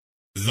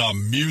The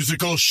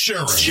musical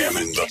sheriff.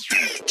 Jamming the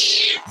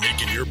beats.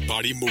 Making your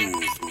body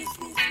move.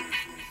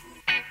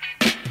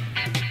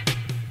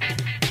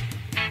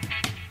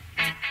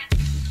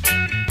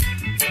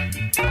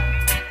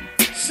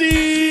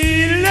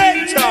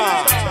 Selector.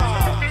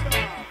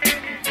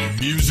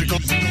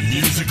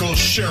 Musical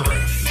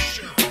sheriff.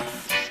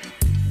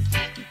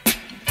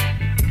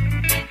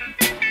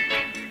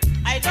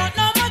 I don't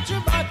know much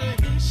about the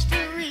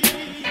history,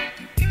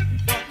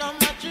 don't know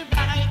much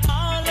about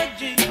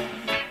biology,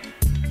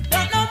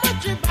 don't know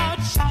much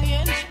about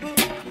science book,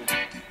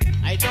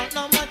 I don't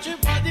know much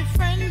about the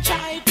French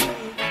I do,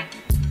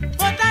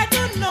 but I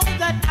do know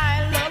that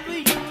I love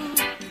you,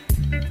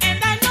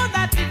 and I know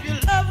that if you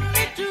love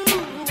me too,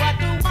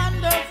 what a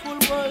wonderful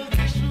world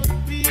this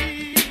would be.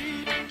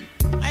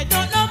 I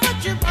don't know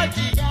much about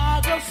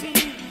geography,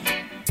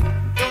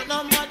 don't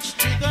know much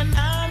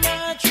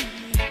trigonometry,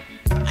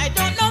 I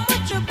don't know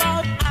much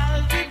about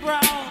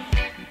algebra,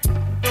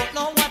 don't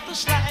know what the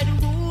slide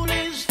rule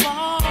is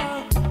for,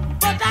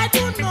 but I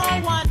do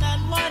know 1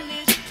 and 1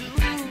 is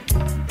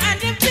 2,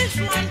 and if this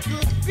one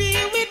could be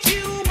with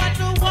you, what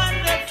a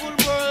wonderful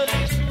world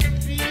this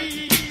would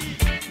be.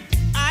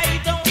 I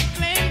don't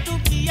claim to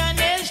be an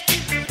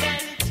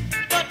student,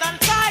 but I'm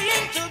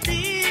trying to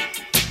be,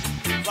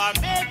 for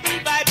maybe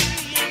by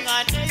being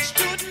an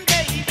student,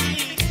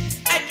 baby,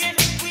 I can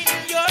win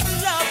your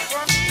love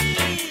for me.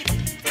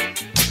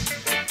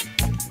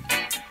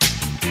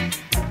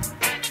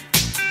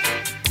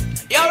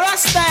 Yo,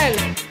 Rastal,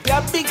 you're a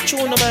big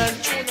tuner, man.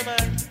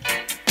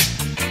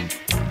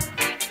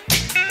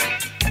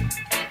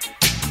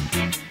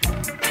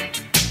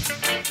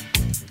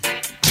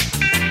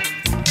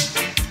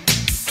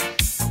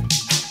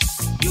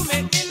 You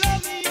make me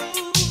love you.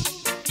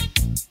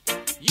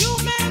 You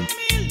make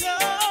me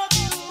love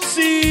you.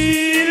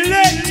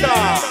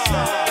 Selector.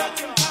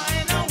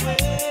 Kind of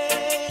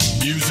way.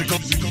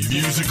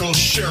 Musical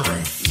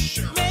sheriff.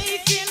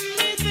 Making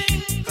me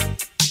think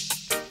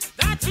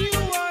that you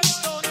are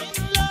so in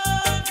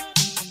love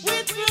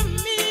with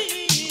me.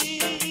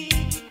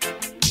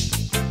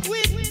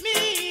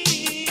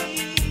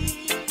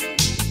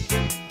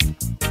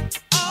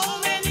 How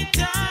many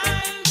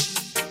times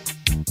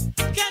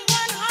can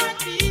one heart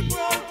be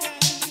broken?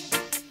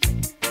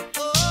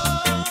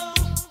 Oh,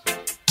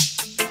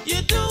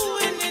 you're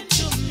doing it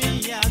to me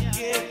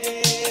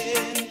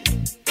again.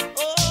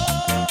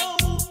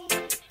 Oh,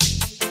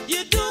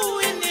 you're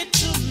doing it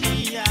to me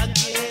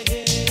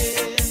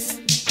again.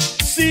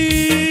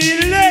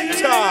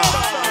 Selector.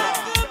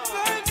 The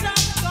birds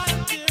have got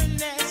their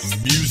nest.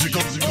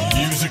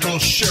 Musical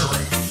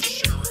sheriff.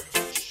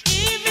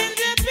 Even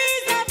the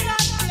bees have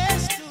not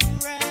place to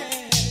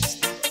rest.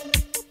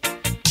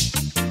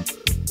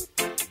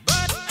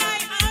 But I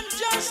am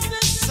just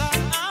the son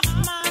of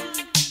man,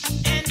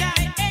 and I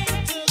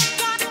ain't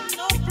got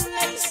no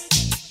place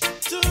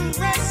to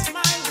rest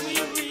my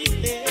weary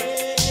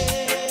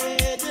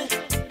head.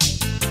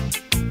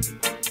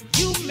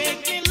 You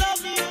make me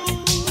love you.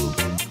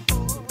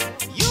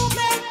 You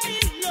make me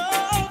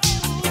love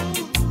you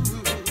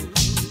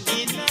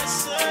in a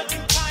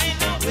certain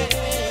kind of way.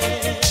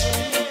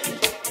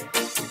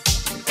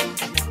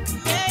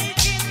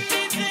 Making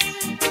me think,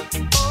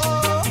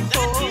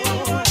 that you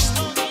are so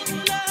in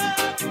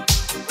love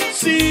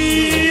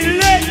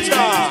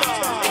Selector.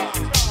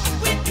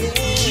 with me.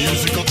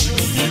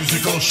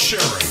 Musical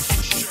sheriff.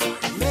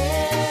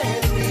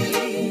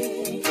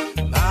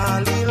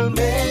 My little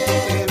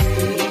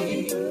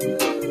Mary,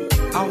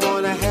 I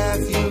wanna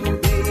have you,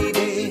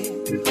 baby,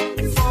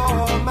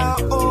 for my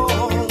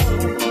own.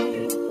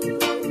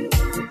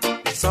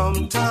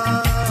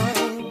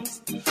 Sometimes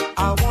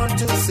I want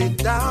to sit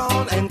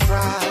down and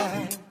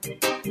cry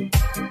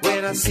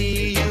when I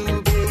see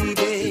you,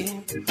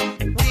 baby,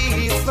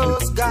 with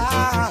those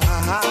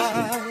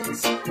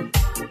guys.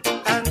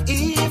 And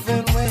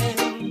even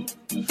when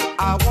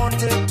I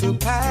wanted to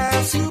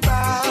pass you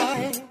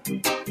by,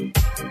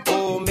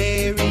 oh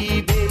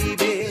Mary,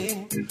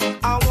 baby,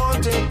 I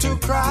wanted to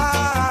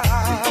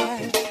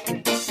cry.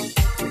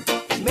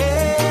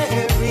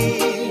 Mary,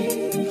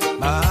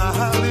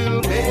 my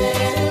little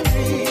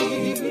Mary,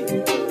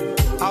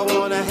 I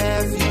wanna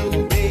have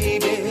you,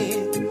 baby,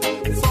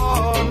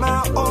 for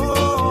my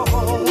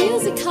own.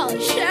 Musical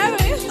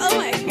sheriff. Oh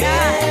my god.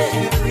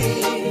 Mary,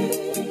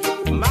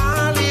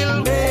 my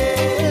little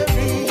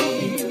Mary,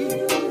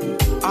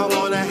 I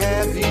wanna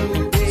have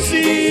you, baby.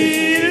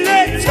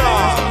 Selector.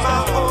 My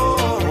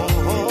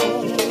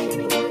own.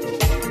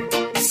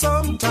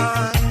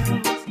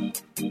 Sometimes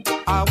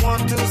I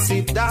want to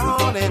sit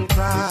down and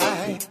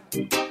cry.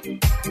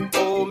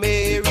 Oh,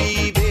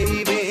 Mary,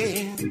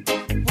 baby,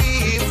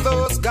 with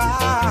those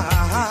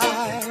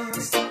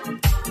guys.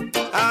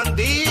 And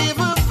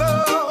even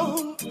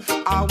though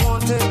I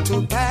wanted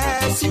to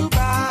pass you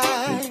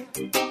by,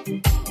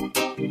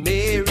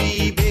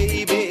 Mary,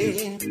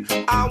 baby,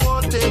 I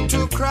wanted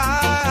to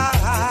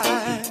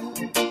cry.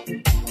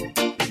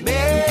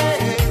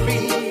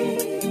 Mary,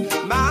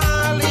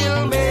 my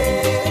little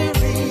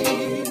Mary,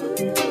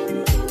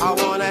 I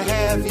wanna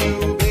have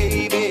you,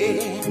 baby,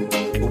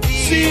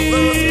 with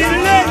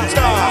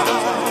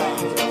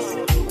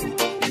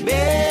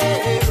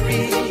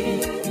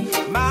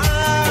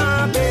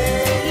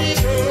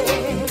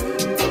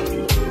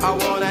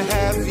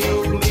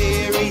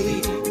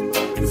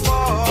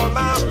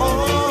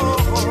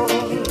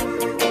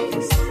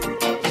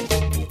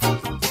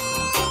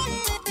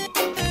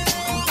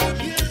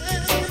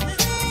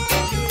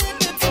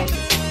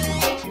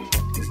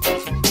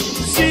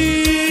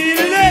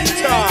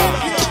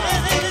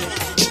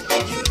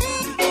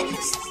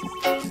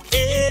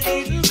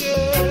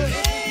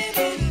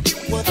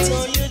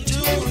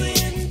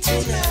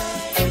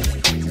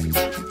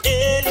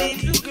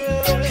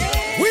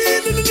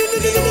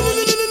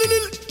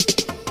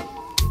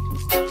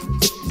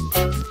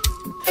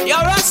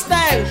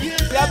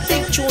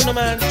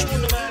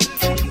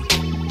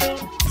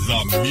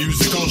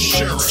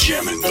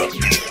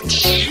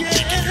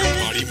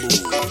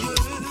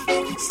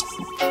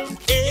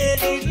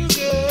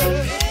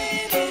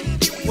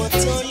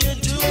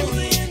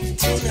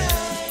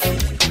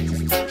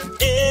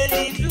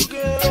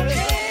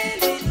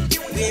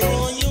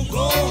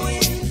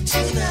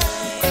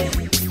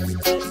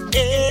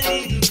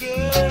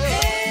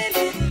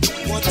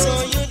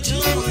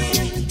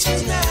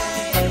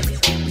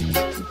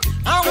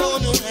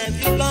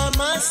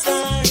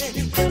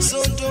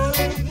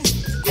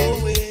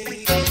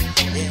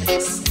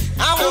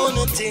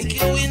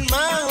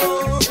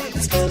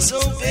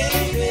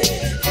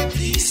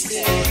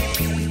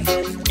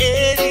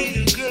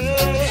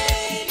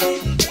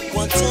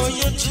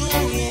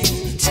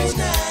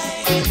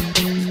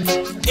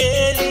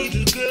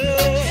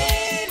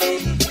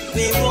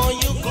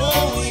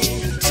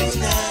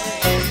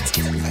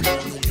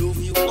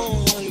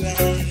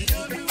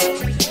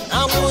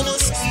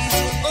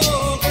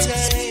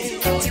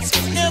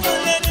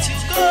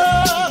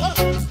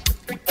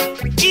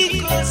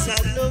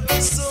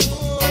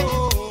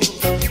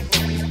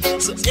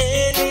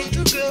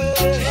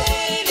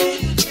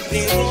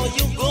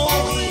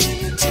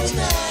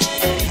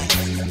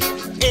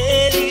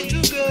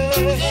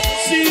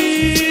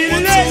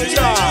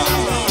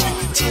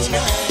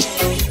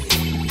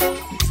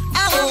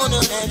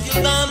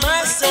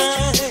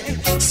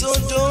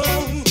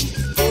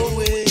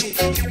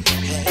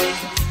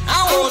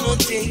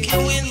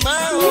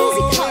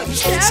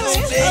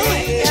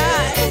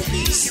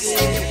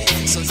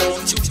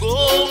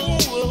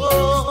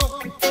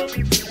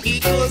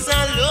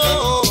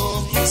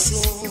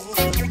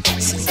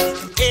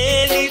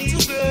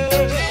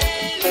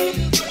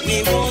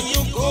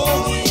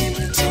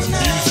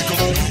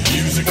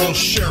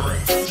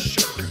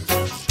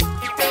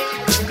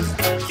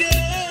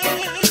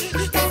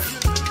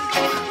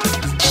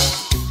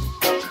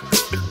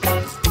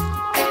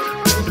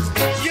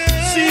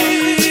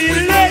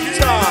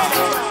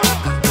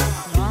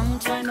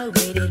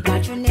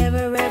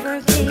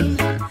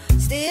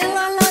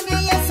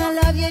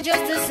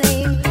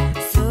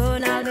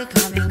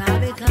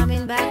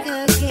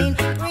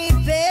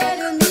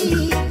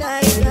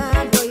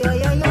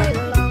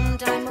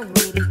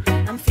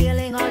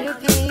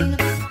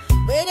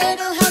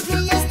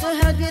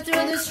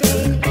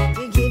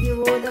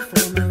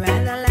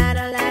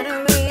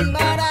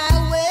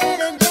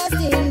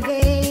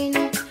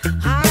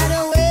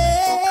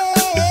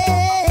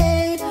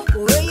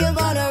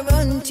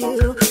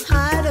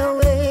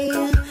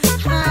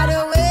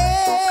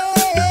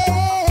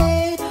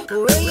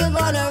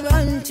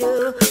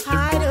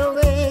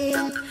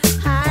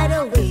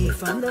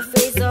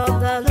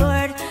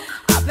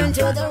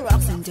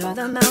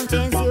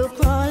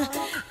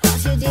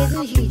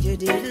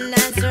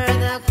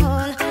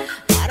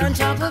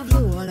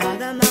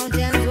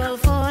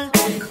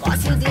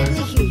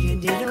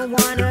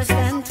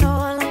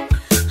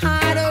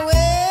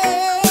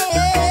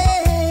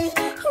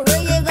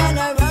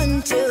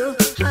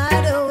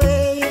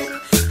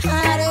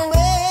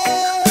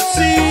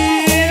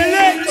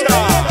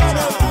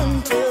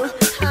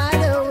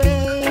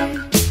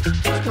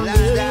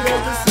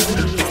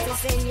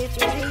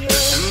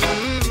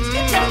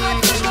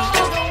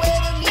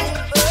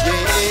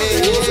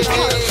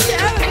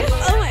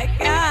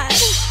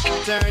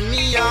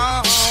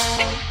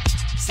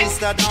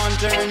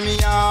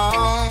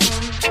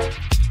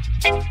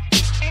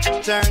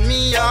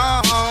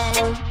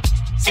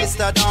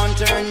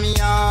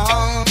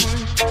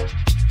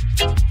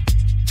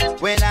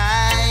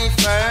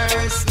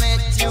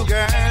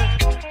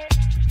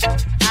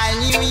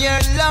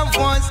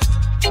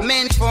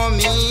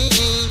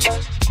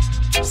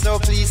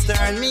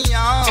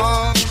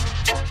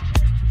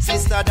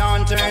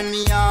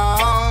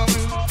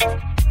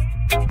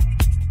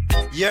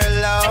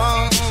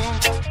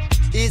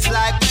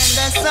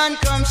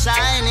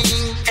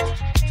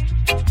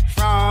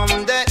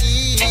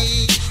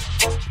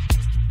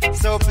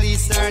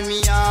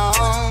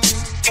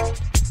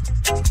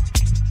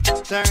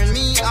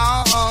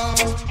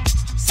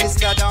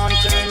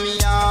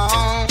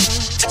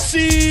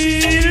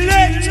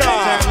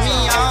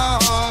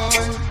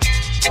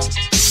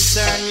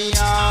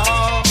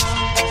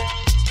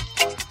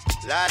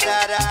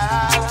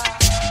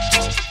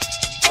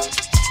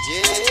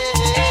Yeah.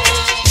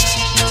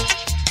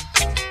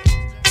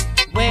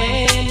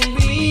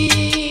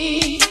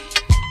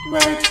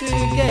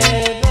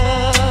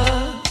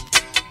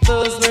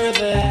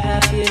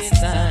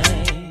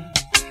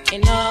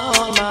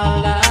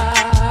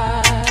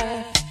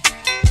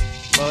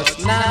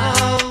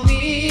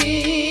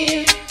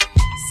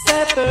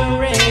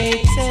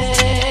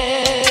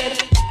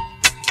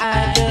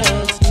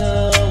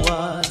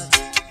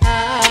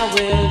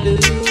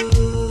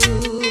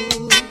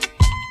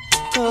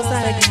 'cause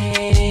I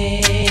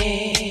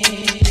can't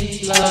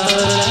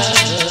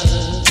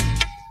love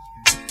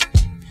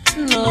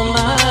no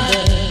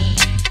matter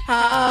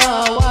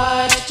how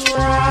I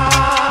try,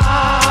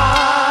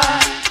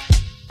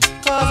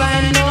 'cause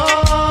I know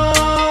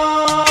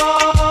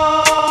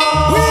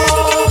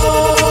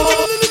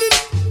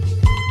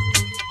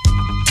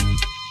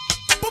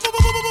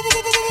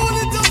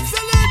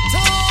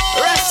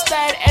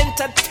Rastad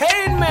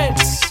Entertainment.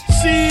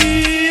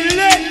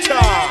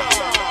 Selector.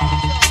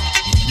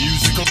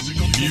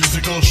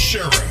 Musical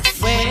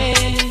sheriff.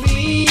 when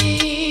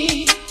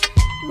we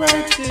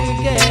were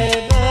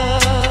together,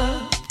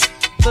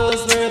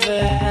 those were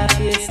the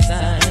happiest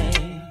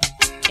times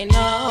in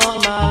all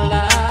my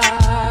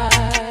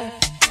life.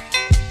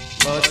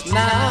 But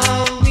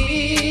now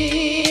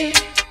we're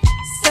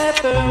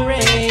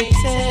separated.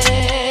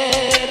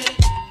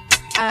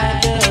 I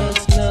don't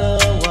know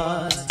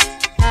what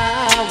I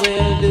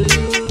will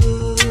do,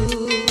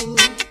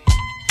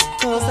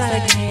 'cause I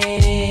can't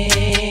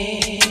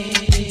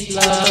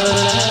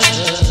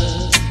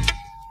love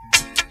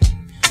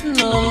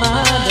no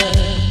matter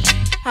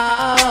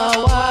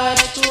how I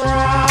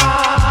try,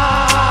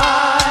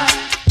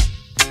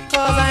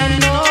 'cause I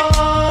know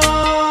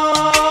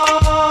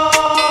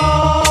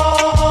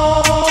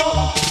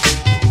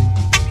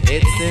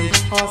it's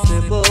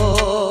impossible.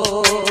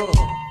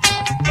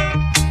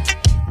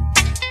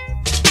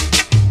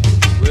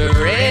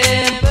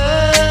 Wherever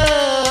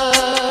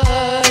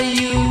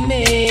you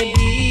may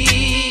be,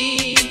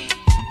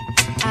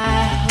 I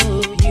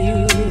hope you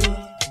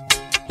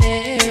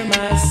hear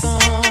my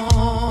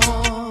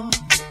song,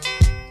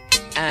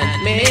 and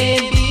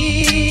maybe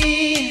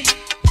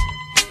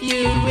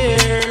you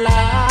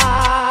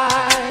realize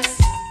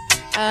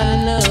I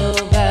know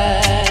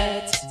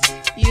that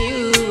you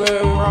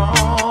were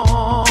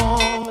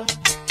wrong,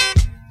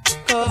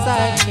 'cause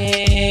I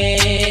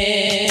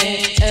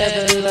can't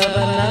ever love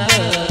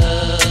another,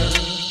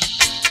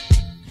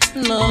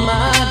 no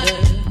matter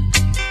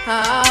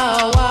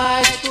how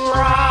I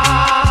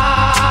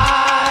try,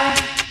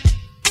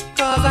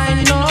 'cause I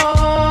know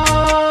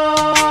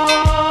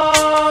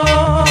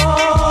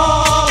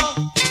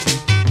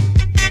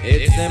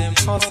it's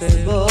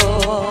impossible.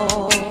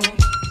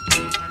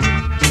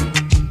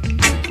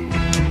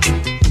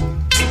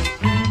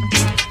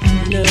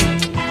 No,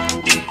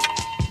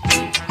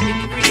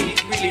 it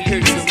really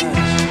hurts so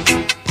much.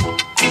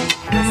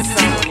 The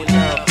someone you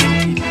love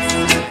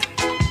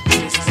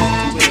is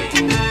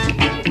taken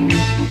away.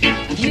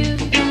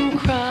 You've been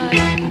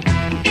crying,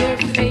 your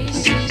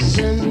face is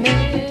a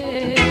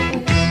mess.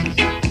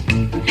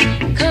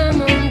 Come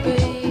on,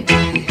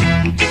 baby,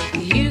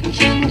 you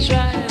can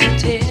dry the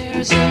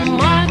tears in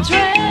my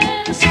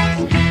dress.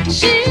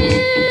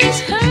 She's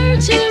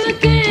hurt you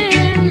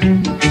again,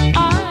 I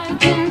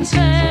can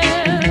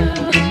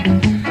tell.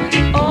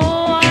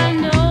 Oh, I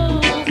know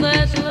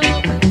that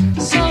look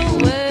so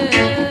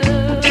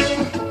well.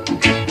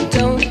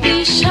 Don't be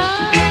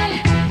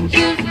shy,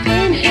 you've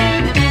been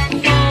here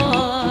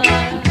before.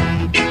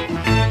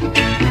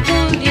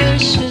 Pull your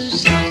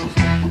shoes off,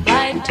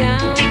 lie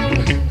down,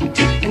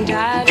 and I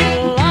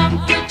will lock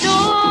the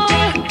door.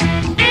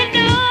 And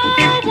no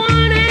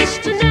one has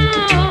to know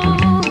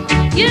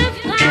you've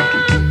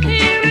come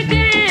here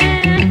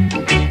again.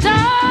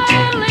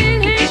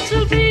 Darling,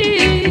 it'll be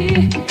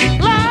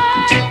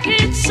like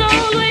it's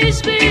always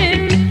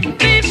been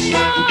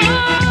before.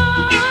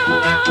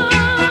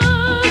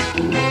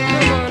 Come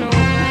on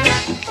over,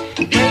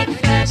 break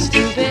fast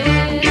in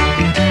bed.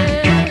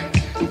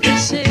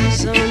 This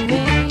is on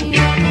me.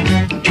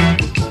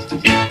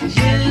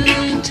 You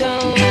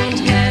don't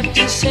have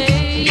to say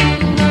you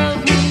love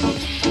me.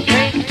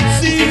 Break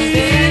fast in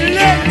bed.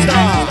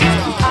 Selector.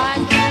 I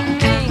can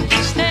make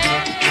you stay.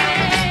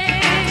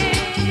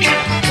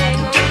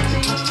 Hang on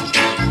me.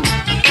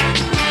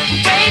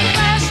 Break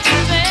fast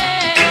in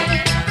bed.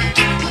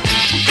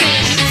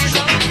 This is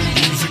on me.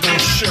 Musical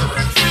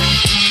sheriff.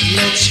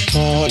 Let's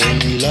fall in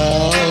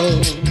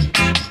love.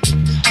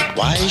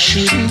 Why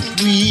shouldn't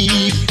we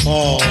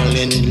fall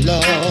in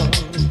love?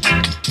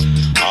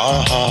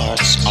 Our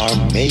hearts are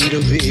made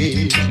of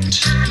it.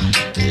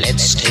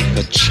 Let's take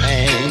a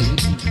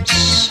chance.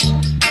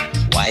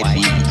 Why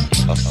be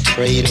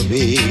afraid of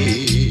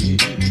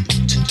it?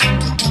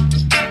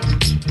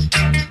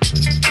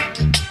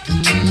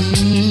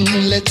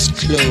 Let's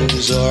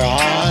close our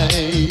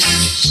eyes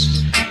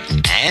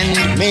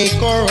and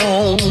make our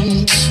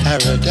own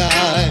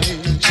paradise.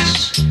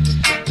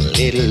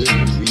 Little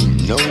we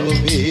know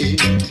of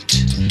it,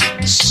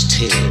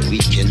 still we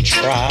can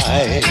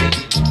try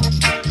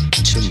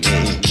to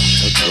make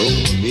a go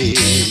of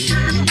it.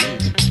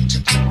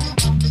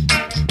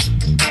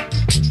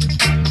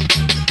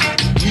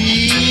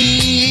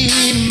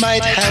 We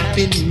might have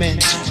been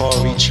meant for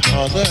each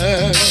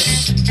other,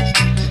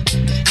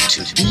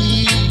 to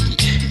be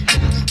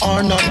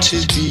or not to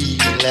be,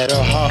 let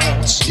our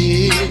hearts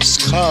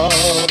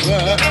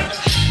discover.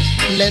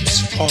 Let's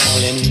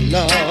fall in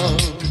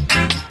love.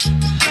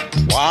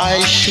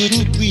 Why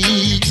shouldn't we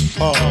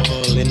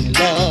fall in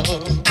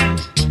love?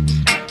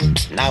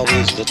 Now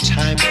is the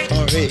time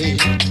for it.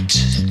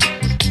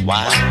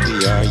 While we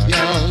are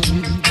young,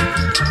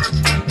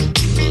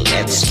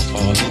 let's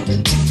fall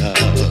in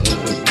love.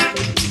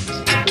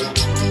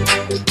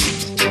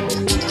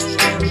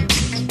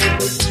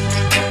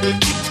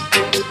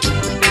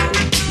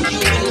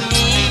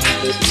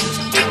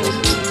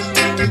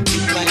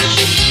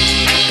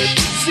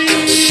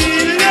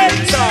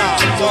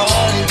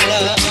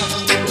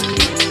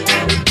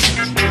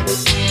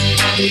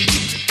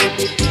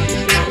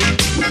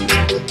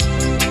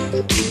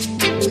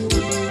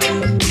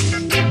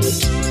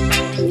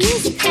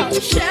 Musical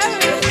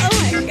Sherry, oh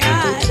my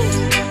god.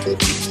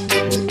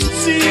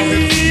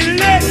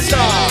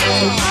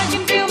 I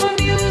can feel the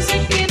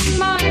music in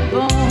my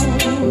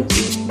bones,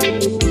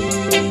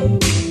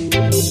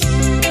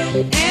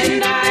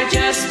 and I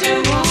just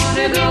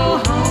wanna go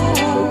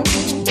home.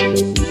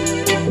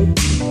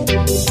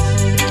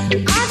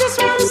 I just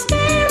wanna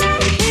stay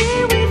right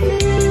here with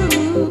you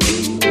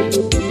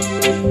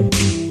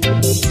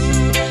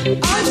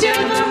until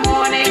the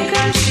morning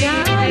comes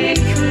shining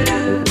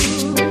through.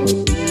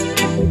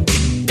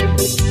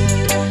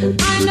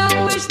 I know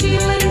we're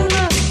still in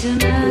love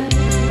tonight,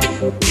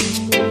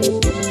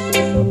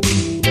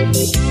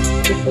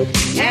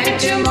 and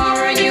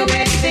tomorrow you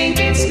may think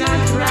it's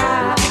not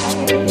right.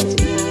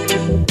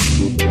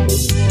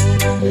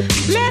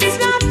 Let's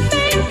not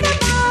think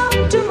about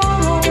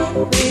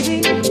tomorrow, baby,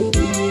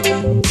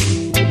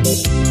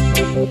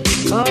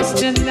 'cause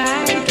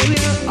tonight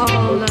we're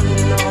all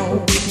alone.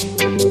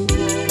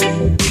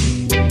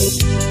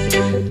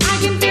 I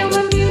can feel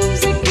the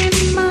music in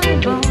my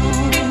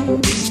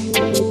bones.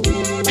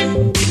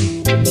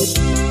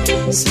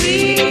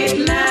 Sweet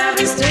love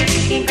is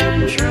taking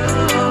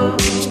control.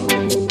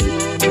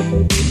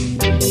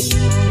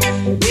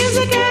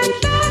 Music and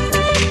love,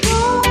 they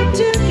go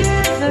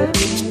together,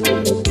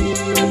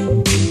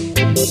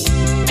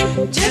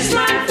 just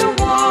like the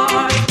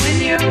warmth when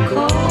you're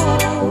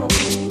cold.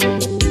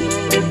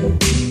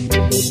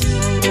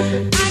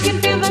 I can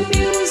feel the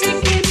music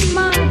in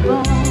my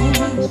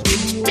bones.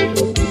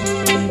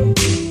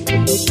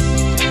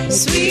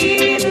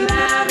 Sweet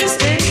love is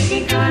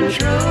taking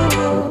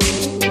control.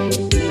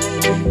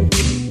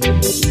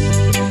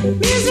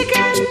 Music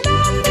and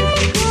love, they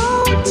go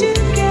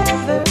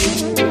together,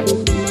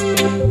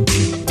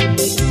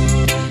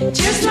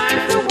 just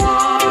like the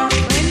warmth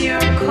when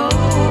you're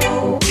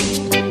cold.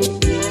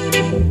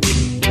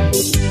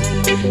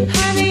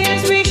 Honey,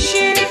 as we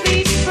share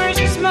these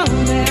precious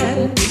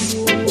moments,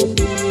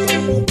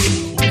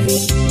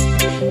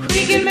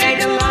 we can make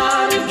a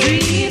lot of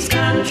dreams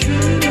come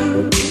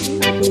true.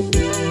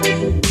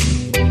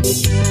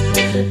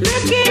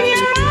 Look in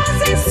your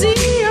eyes and see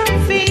you're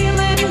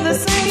feeling the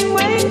same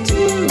way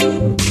too.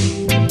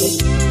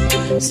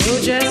 So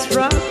just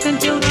rock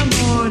until the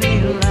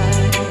morning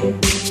light.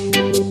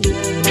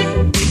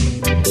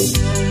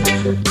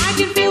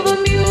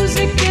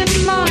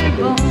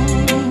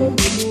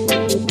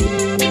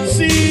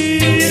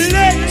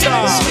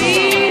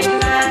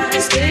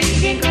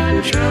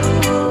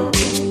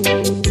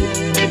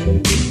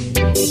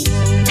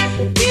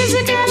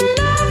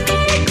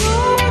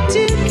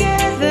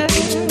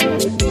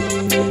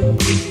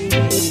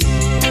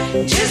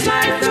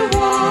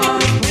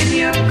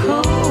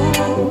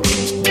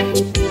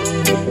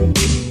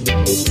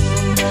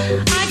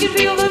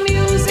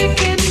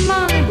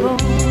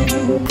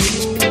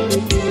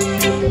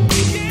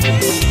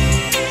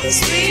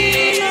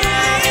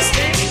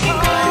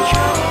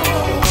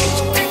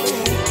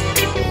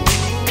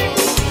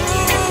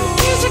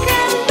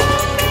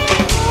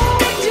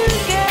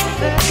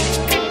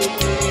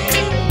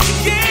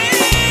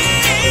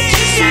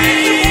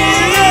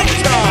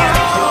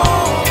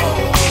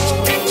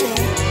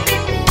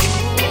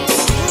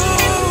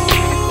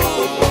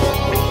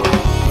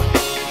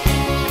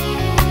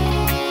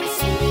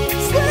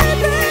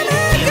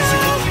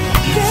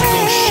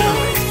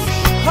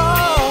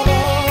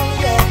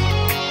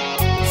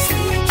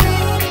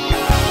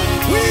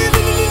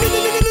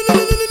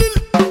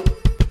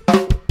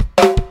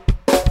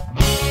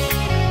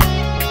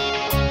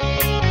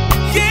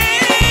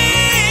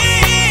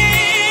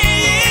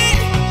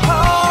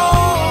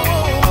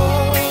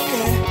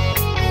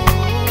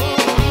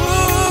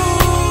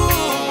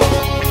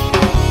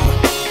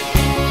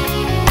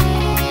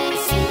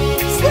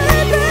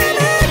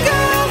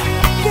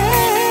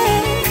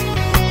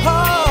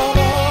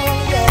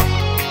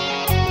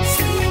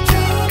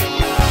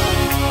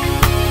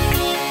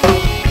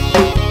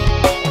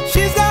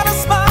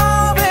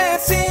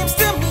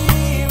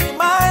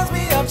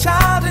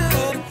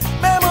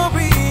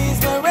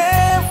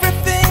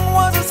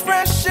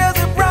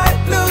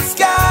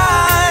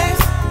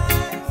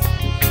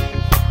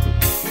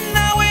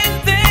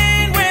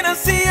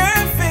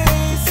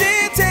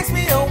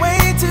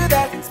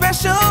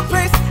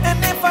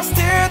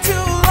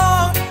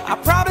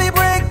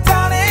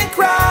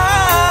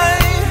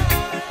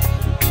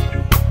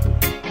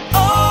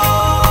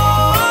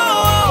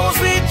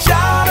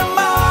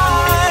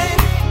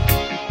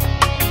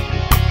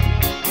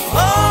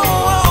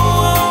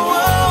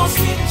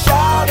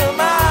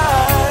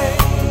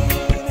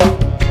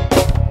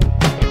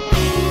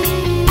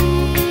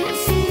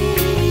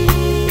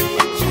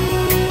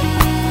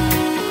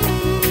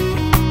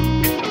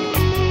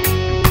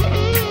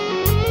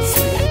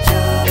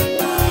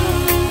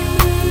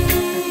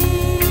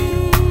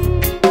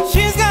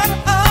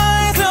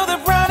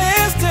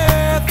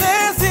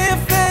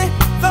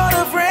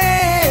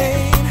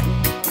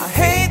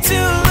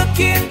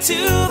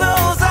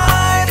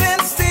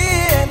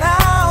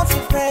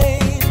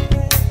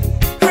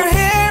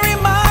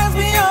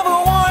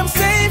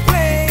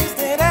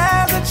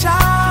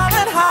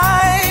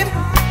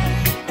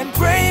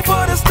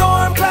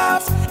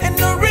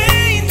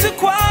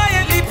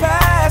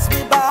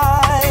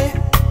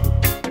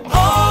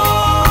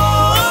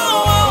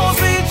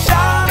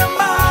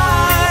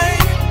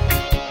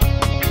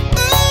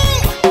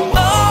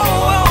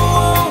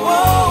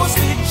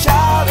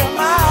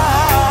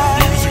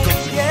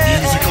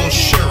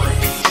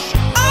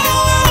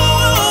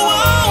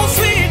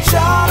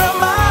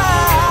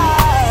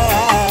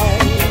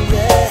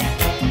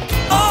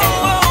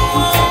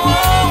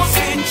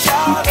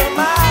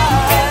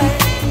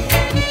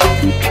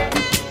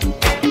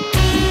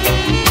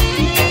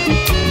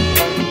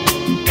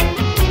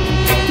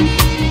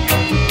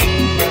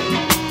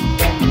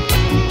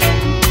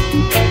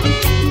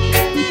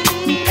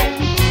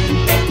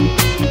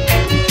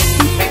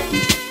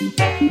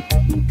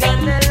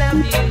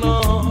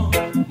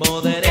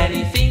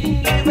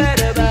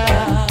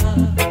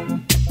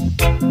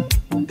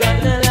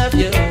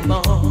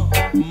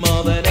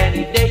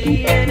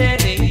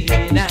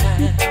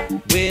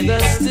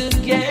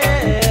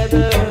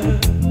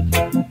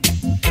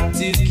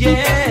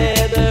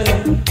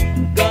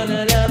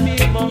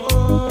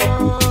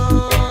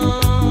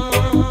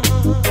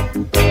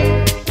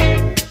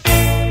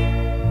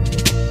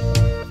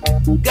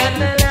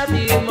 Gonna love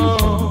you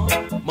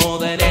more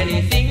than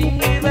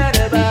anything you've heard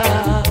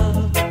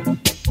about.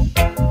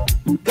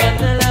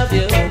 Gonna love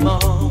you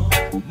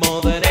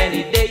more than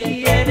any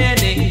day and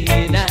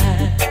any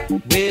night.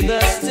 With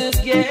us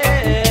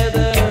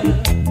together,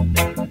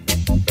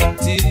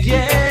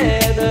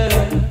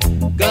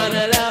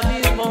 gonna love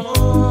you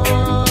more.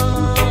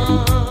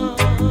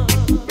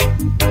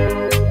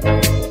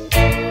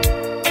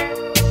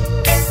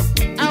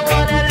 I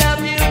wanna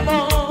love you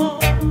more.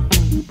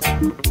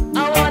 I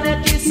wanna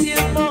kiss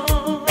you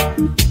more.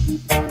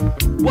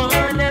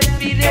 Wanna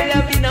feel the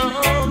loving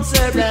arms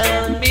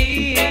around me.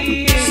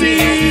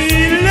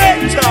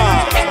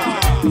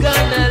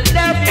 Gonna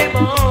love you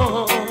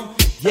more.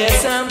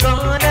 Yes, I'm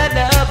gonna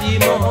love you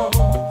more.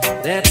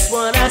 That's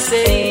what I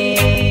say.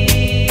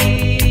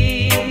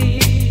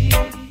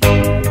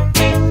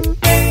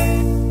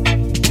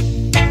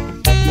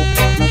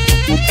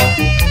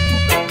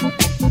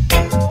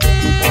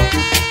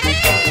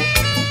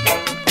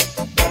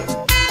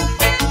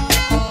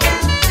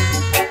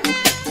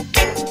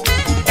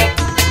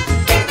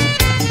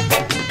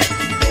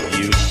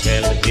 You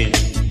tell him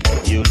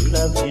you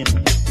love him.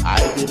 I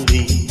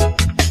believe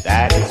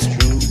that is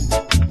true.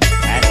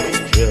 And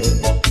it just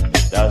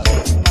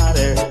doesn't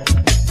matter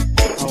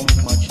how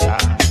much I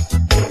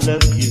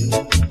love you.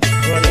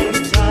 But in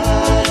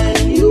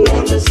time you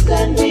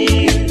understand me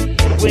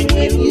when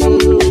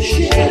you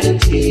shed a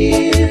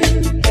tear.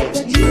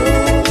 That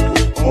you're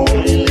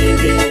only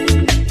living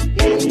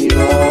in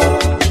your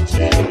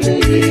tender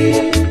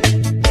years.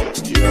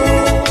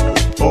 You're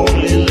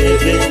only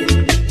living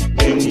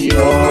in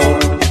your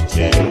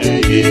tender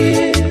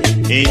years.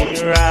 In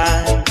your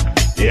eye,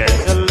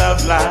 there's a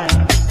love light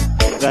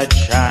that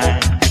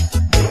shines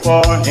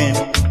for him.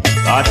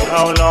 But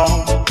how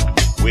long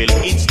will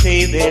it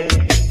stay there?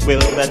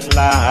 Will that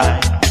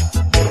light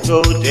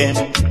go dim?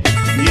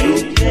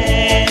 You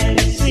can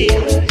see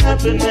the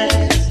happiness,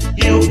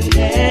 you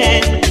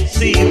can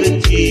see the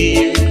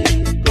tears,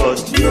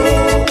 'cause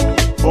you're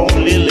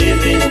only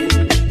living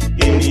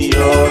in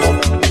your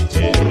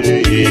tender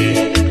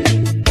years.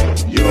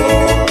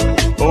 You're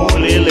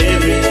only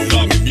living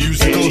The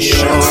musical in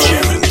sheriff, your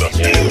Jim in the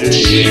tender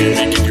bitch. years.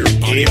 Making your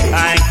body If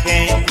I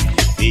can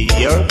be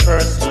your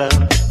first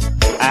love,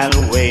 I'll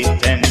wait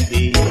and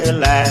be your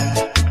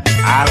last.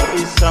 I'll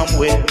be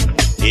somewhere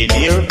in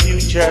your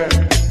future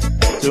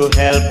to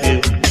help you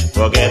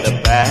forget the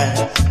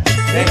past.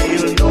 Then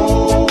you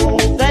know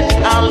that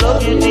I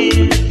love you,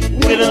 dear,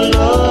 with a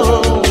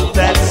love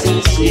that's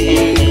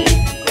sincere.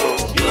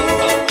 'Cause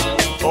you're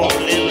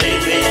only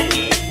living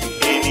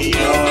in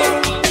your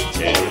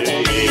tender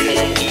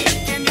years.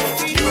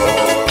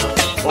 You're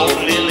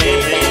only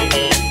living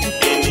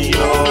in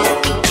your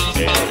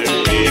tender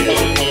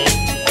years.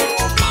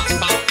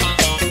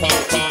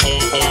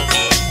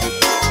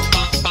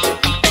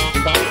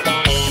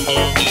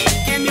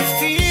 Can you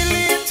feel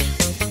it?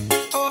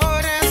 Oh,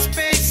 there's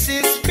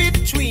spaces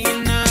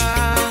between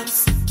us.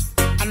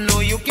 I know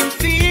you can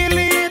feel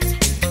it.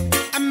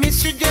 I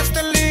miss you just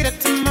a little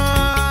too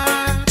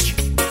much.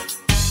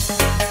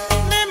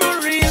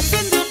 Memories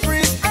in the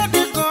breeze are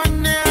gone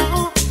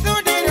now.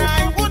 Thought that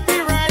I would be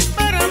right,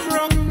 but I'm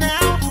wrong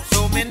now. So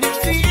many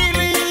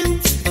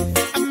feelings.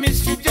 I miss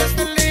you just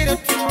a little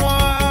too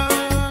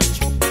much.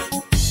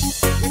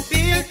 We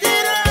built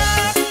it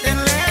up, then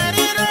let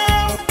it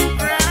all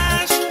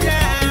crash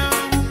down.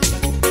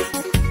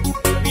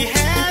 We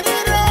had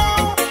it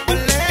all, but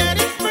let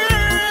it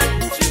burn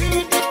to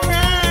the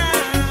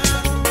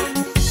ground.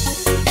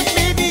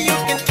 Maybe you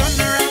can turn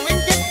around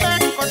and get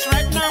back, 'cause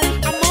right now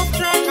I'm off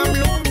track. I'm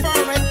looking for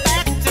right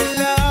back to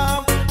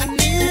love. I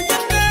need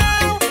you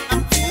now.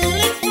 I'm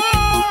feeling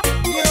for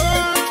your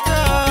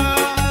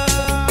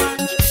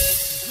touch.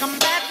 Come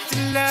back to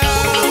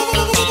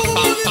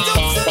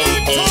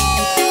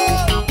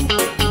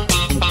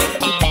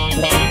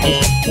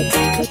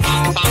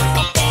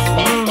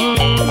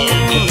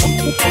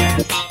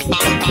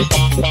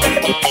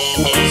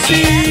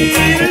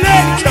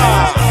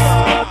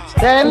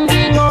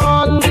Standing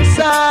on the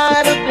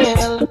side of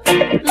hell,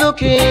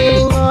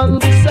 looking on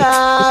the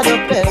side of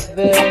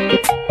heaven.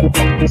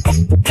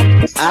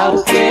 How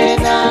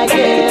can I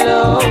get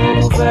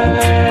over?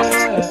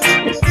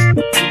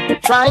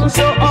 Trying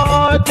so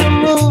hard to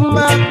move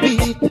my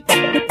feet,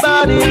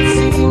 but it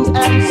seems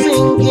I'm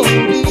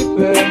sinking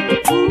deeper.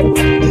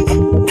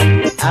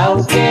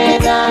 How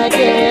can I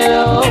get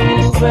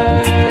over?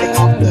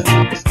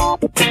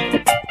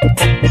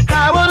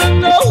 I wanna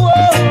know.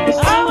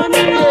 I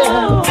wanna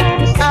know.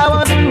 I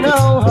wanna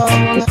know.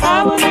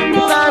 I wanna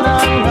know.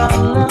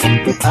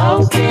 How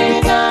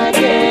can I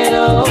get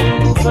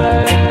over?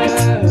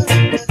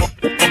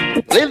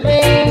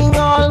 Living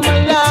on my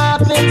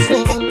life and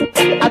sin.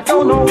 I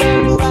don't know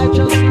when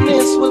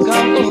righteousness will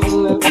come in.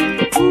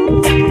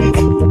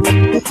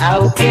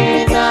 How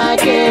can I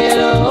get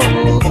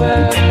over?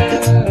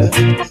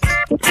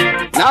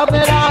 Now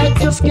that I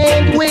just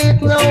can't wait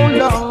no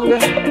longer,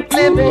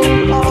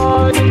 living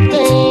hard in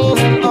pain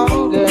and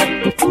hunger.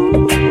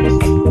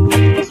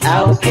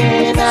 How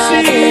can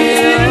I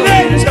get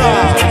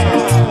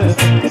over?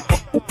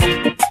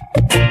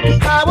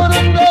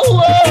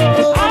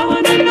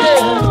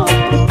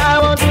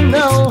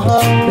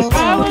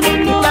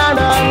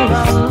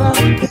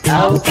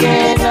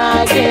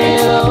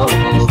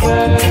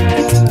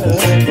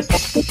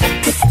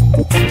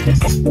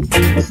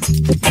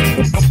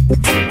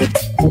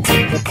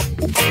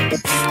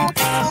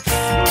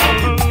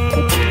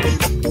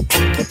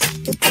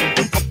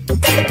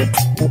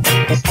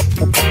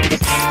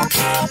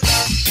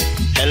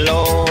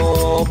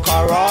 Hello,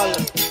 Carol.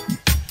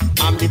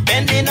 I'm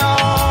depending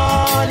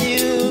on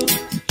you.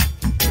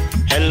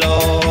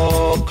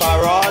 Hello,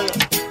 Carol.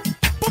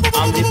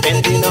 I'm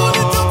depending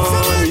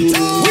on you.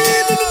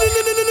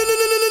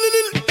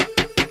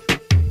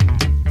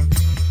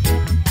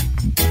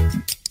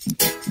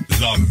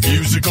 The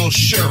musical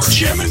sheriff.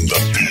 Jamming the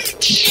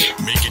beat.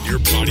 Making your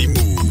body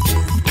move.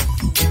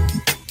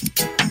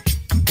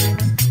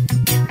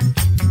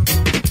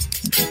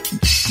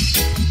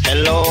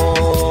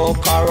 Hello,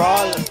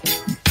 Carol.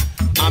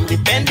 I'm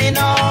depending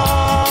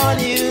on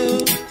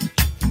you.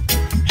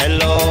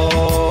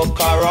 Hello,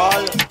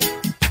 Carol.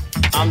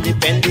 I'm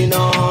depending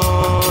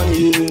on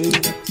you.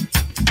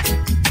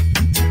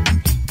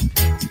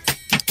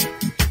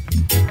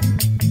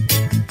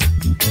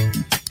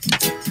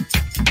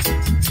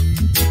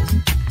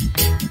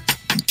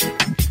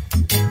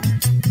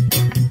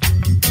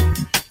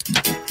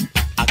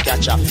 I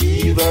catch a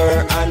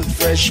fever and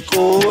fresh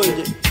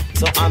cold,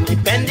 so I'm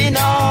depending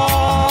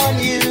on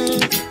you.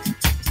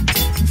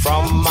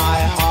 From my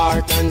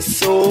heart and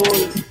soul,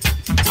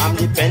 I'm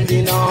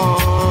depending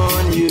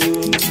on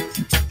you.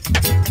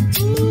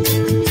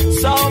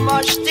 So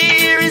much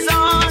tear is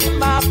on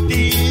my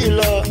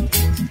pillow,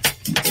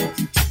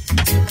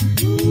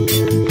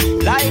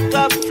 like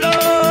a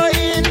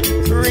flowing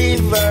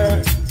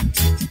river.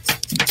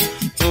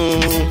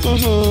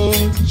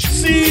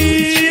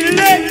 See you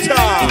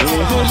later.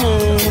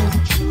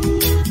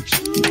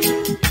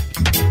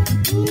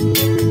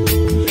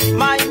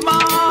 My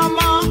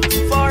mama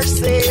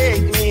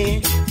forsake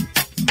me,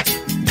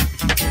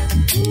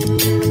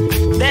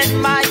 then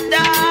my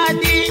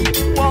daddy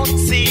won't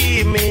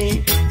see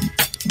me.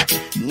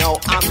 Now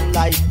I'm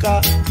like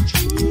a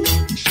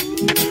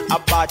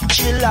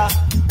bachelor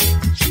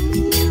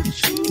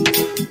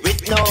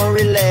with no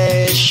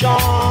relation.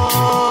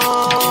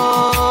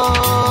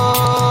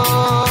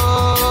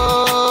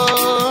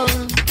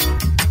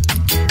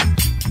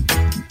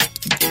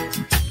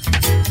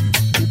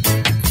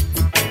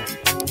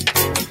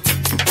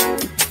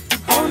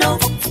 Oh no,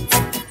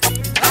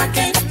 I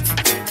can't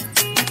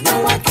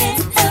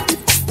help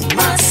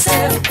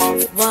myself.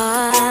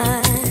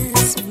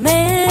 Wise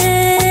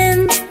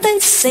men, they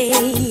say,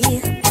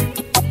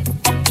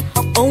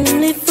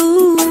 only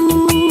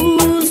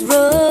fools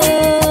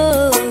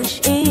rush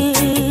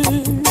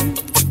in.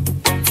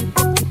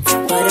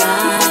 But I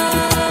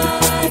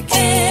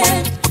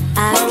can't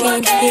help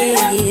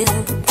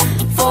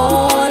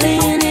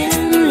falling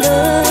in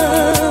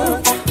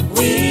love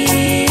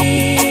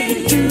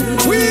with you.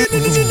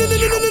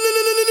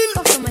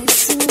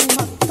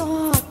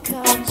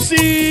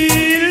 See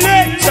you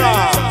later.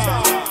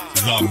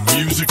 The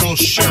musical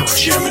sheriff.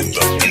 Jamming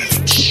the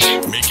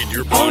beat. Making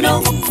your body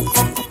move.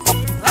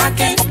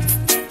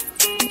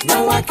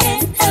 I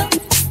can't help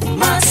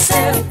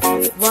myself.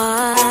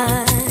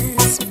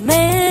 Wise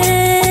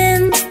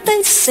men,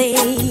 they say,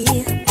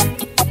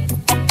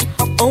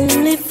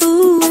 only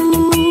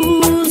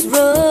fools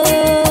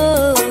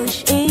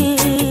rush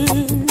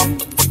in.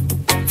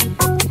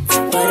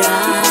 But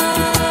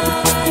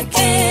I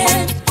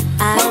can't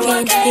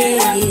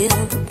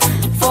help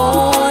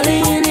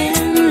falling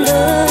in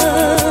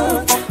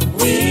love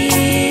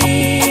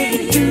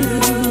with you.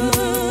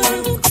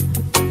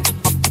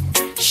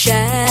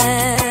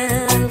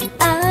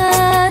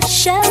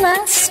 Shall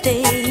I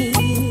stay?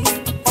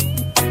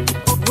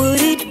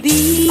 Would it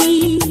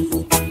be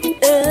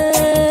a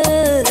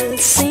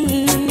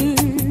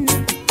sin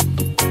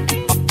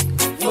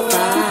if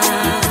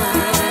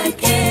I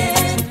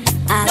can't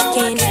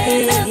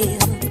help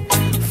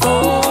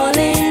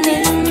falling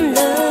in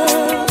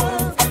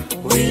love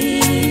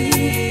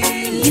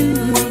with you?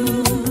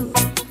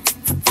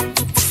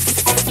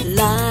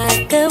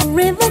 Like a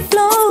river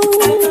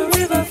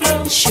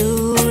flows,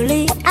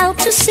 surely out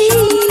to sea.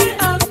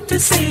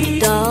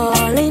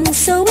 Darling,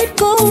 so it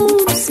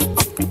goes.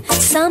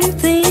 Some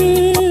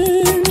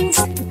things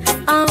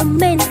are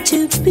meant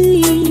to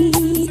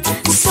be.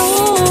 So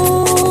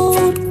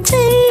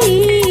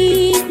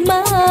take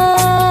my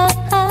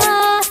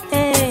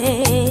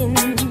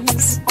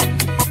hands,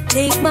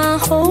 take my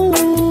whole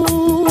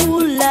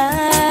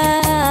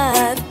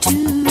life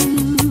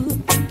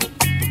too.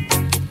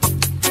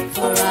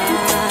 For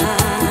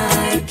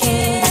I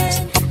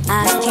can't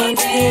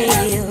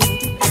help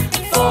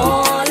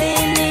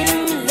falling in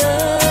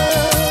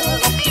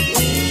love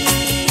with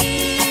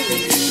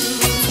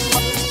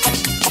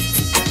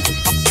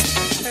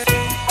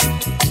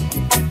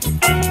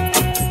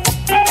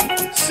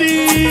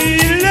See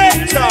you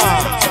later.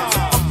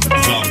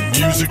 The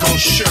musical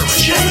sheriff.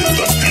 Jamming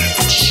the beat.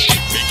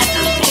 Making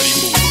your body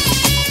move.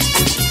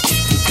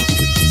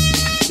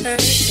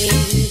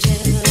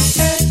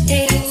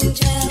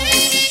 angel,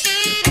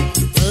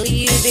 will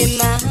you be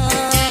mine,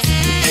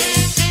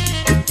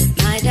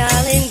 my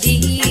darling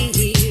dear?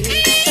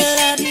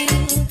 Love you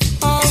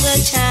all the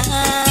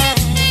time.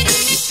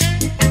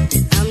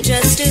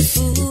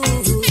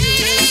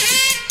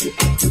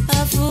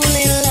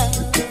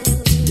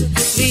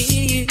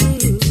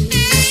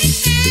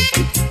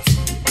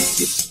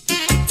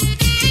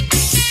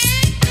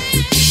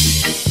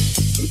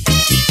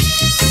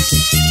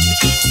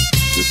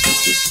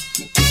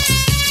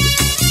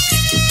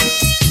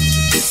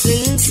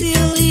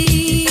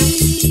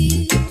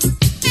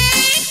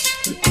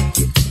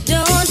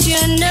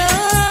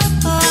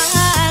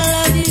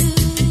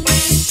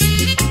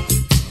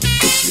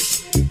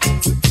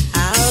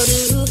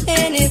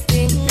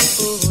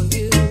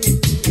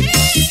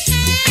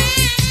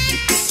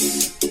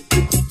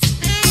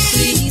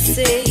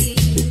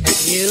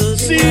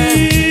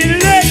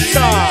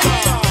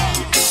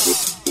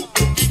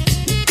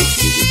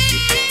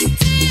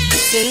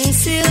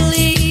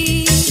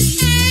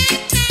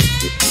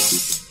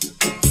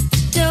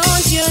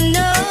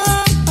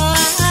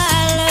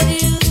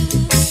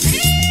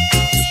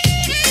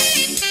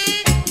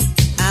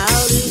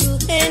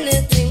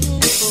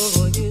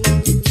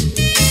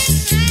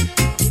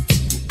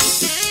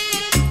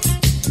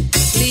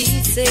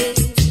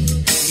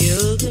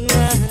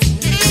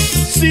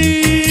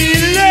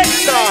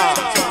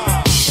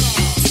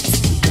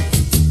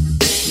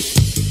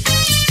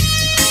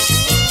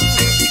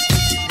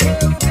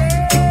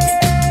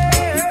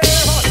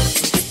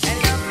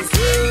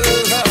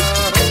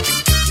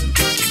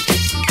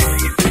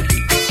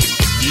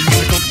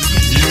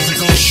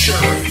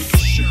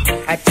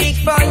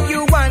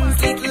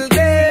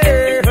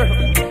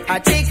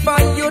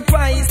 you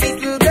twice,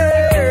 little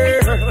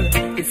girl.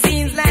 It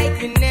seems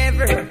like you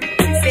never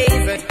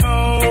stays at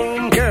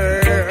home,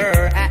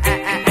 girl.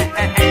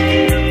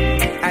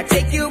 I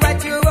take you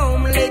at your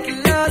home late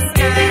last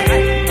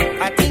night.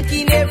 I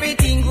thinking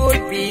everything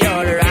would be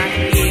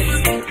alright.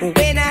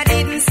 When I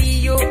didn't see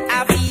you,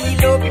 I feel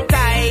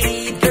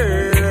uptight,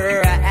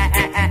 girl.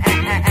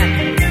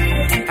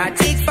 I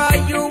take for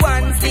you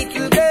once,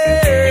 little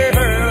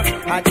girl.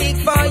 I take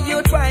for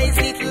you twice,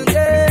 little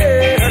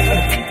girl.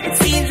 It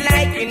seems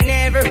like you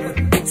never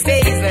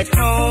stays at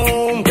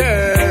home,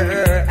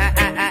 girl.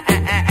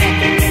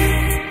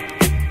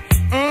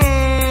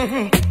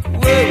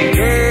 Whoa,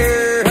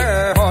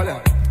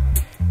 girl.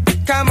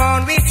 Come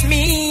on with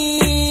me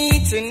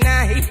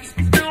tonight.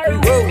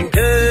 Whoa,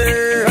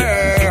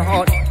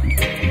 girl.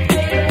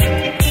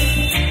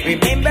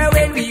 Remember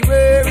when we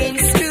were in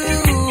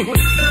school?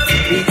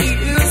 We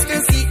used to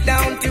sit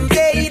down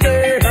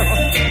together.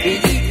 We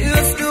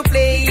used to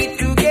play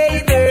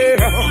together.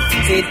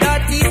 Say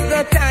that is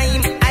the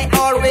time I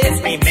always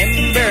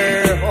remember,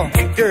 girl. Oh,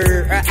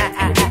 girl.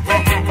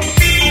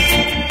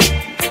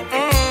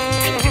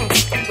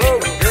 Oh,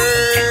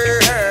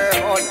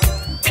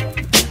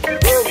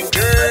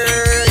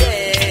 girl,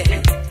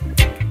 yeah.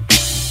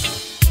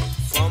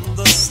 From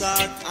the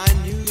start, I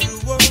knew you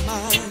were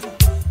mine.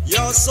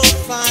 You're so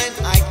fine,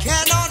 I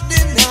cannot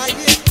deny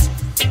it.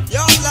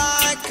 You're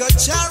like a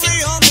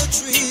cherry on the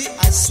tree.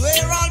 I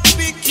swear I'll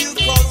pick you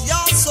 'cause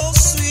you're so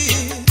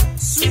sweet.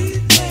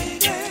 Sweet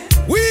lady.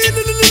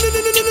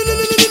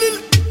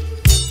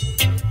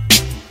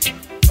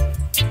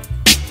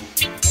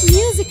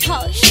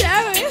 Musical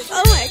sheriff.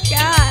 Oh my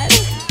god.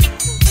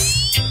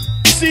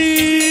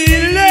 See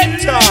you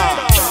later.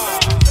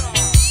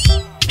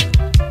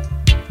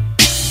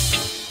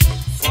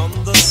 From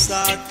the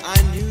start, I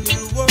knew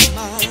you were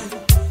mine.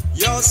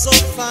 You're so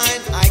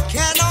fine, I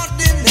cannot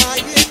deny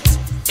it.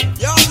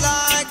 You're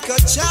like a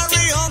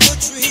cherry on the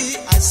tree.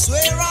 I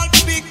swear I'll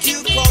pick you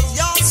 'cause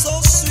you're so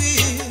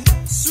sweet.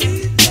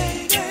 Sweet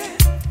lady,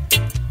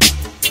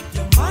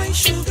 you're my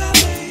sugar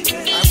baby.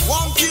 I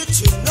want you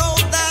to know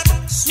that.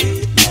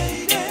 Sweet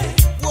lady,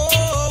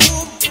 whoa,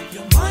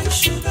 you're my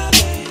sugar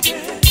baby.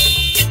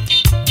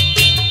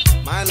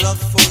 My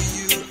love for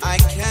you, I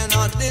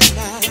cannot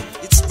deny.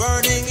 It's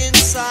burning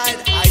inside,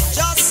 I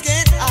just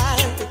can't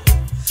hide.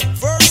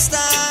 First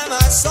time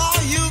I saw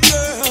you,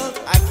 girl,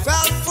 I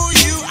fell for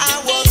you, I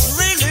was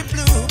really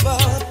blue.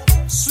 But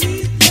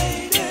sweet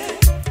lady,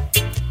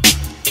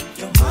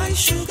 you're my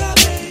sugar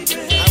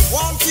baby. I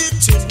want you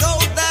to know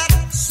that.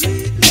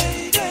 Sweet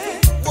lady,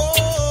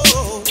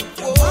 whoa,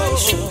 you're my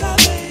sugar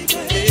baby.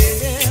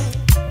 Yeah.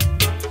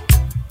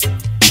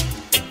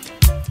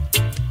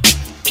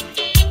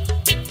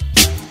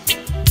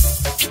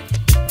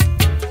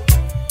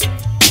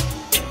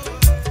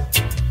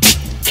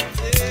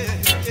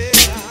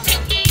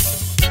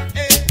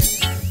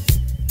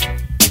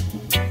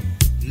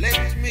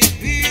 Let me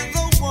be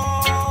the one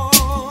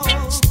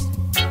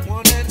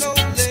and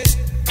only.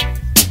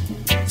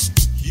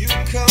 You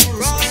come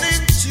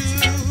running to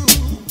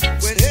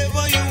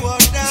whenever you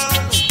are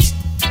down.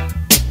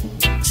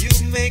 You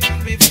make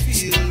me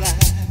feel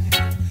like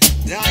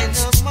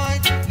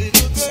dynamite,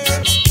 little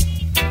girl.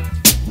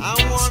 I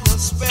wanna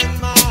spend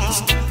my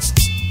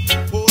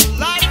whole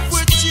life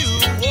with you.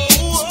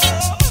 Oh,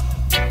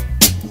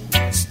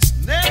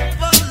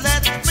 never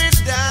let me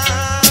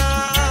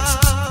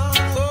down.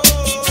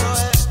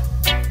 Oh,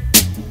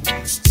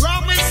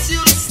 promise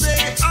you'll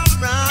stay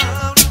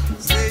around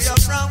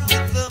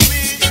with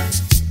me.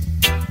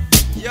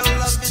 Your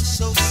love is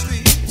so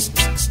sweet,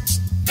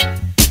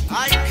 I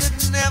could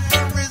never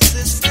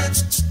resist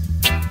it.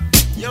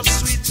 Your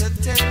sweet and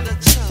tender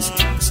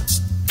charm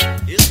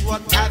is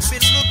what I've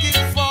been looking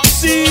for.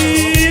 See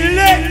you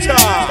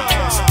later.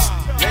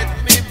 Let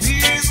me be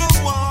the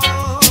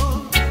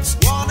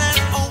one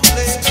and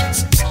only.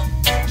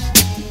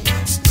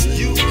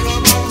 You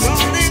come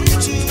running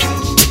to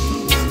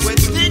when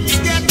things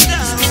get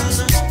down.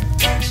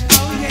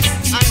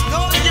 I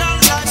know your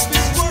life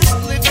is worth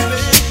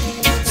living,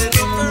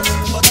 little girl,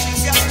 but you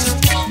got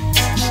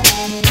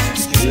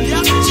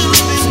to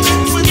live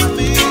with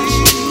me.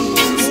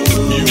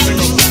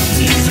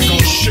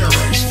 Musical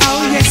sheriff.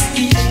 Oh yes,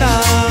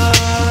 Ethan.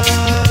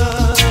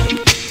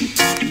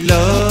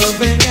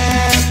 Love and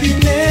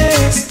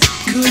happiness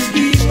could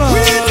be bought.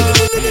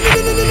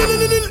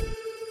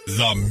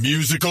 The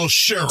musical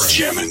sheriff.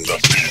 Jamming the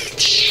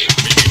pitch.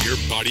 Making your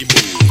body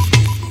move.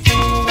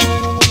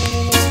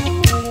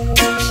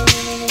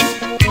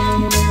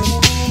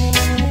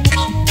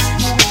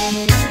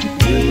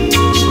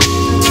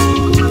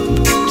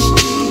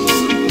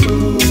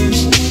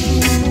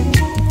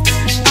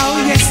 Oh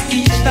yes,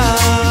 Ethan.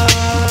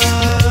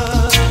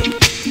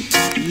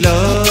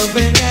 Love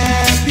and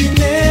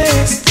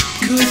happiness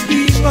could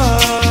be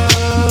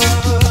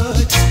bought.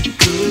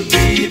 Could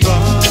be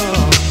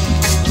bought.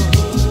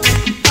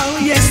 Oh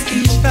yes,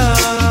 Ethan.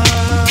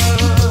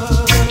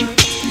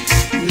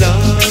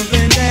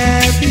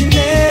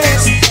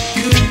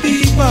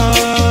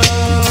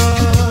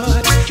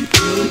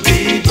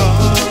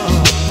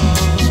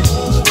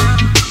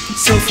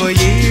 So for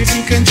years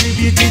he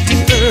contributed to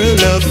her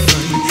love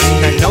fund,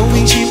 not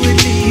knowing she would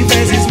leave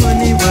as his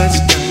money was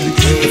done.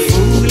 The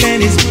fool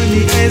and his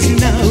money has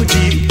now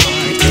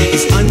departed.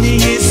 His honey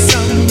is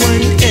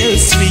someone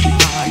else,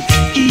 sweetheart.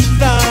 He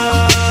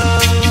thought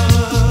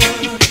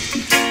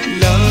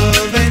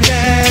love and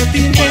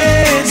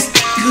happiness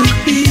could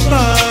be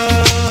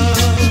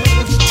bought,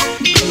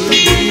 could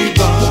be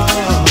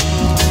bought.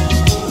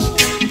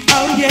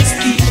 Oh yes,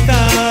 he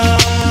thought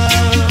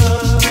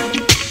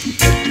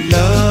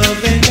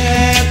love and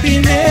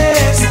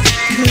happiness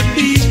could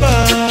be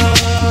bought,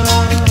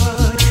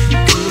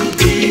 could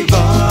be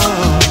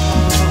bought.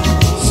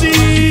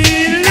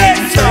 At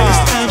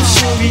first I'm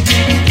sure he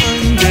didn't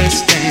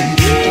understand.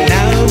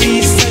 Now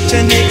he's such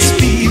an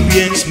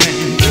experienced man.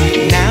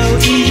 Now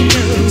he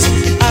knows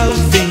how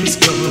things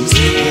goes.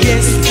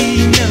 Yes,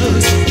 he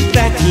knows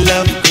that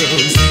love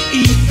grows.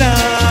 He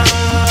thought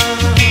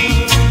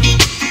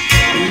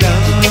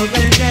love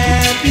and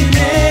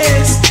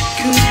happiness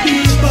could be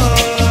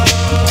bought,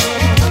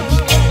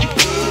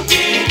 could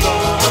be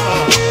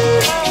bought.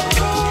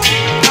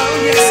 Oh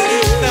yes, he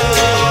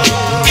thought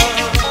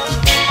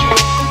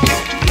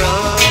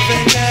love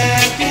and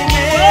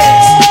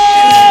happiness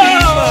could be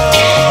bought,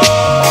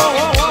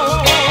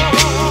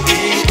 could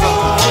be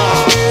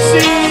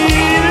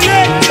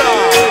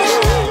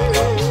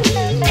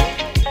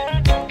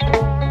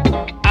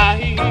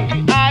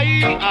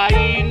I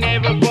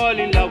never fall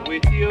in love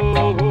with you,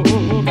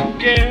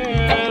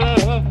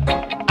 girl.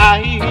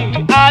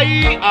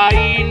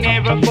 I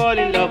never fall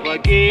in love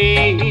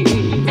again,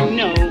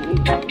 no.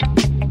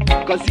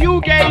 'Cause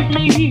you gave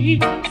me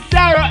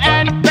sorrow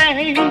and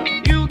pain.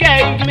 You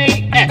gave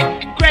me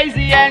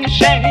crazy and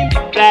shame.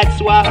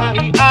 That's why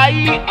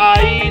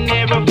I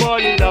never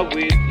fall in love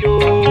with you,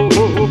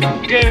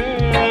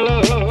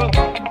 girl.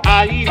 I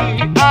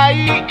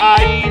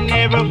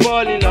never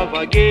fall in love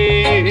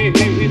again,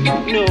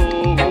 no.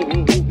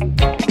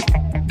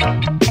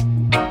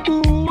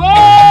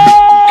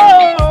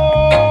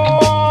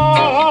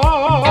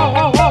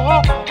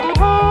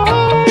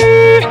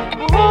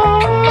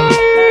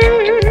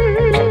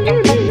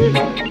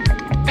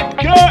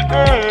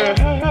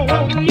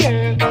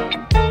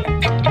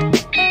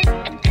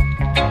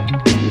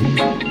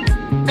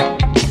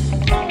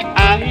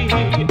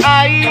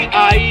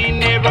 I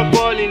never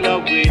fall in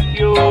love with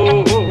you,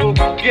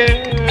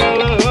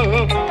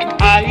 girl.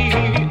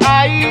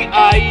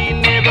 I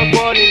never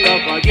fall in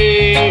love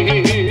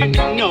again,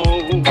 no.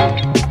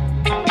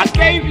 I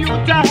gave you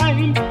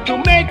time to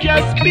make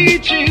your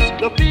speeches,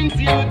 the things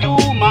you do,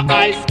 my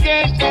eyes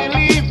can't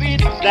believe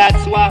it.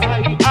 That's why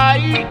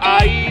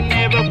I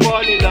never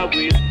fall in love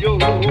with you,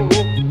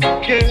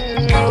 girl.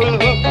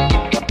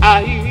 I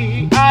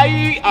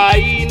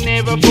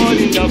never fall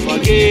in love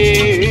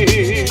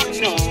again,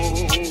 no.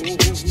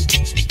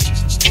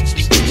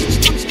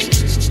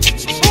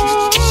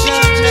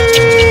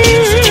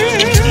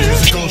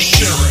 Musical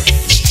Sheriff.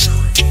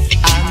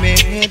 I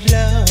made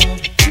love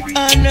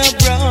on a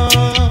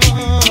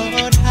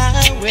broad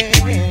highway.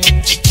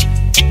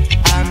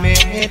 I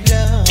made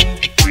love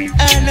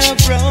on a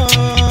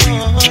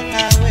broad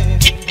highway.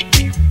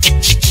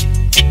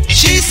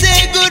 She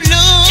said, good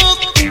look,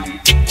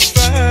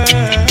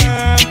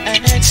 firm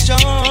and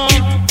strong.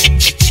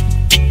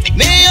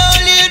 May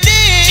all your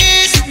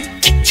days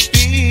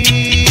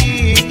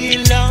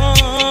be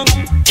long.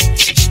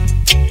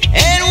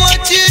 And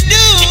what you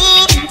do,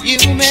 you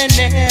may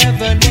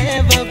never,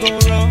 never go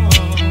wrong.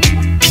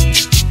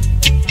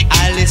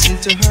 I listen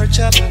to her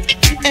trouble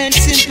and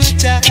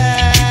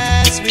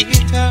sympathize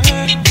with her.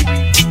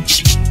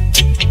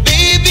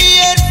 Baby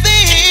and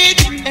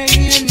faith, and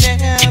you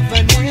never,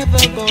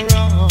 never go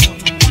wrong.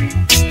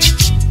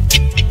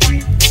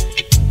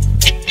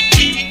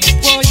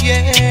 Oh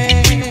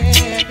yeah,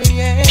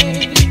 yeah.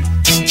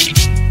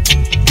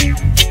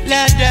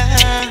 La da,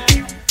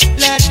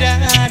 la da,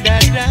 da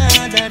da,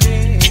 da da.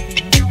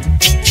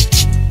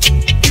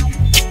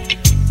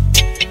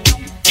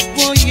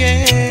 Oh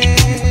yeah,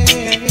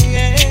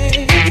 yeah.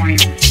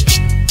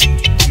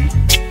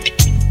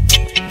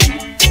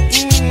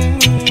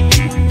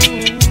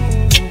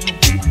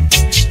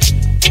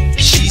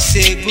 She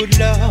said, good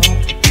Lord,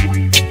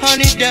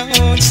 honey,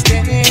 don't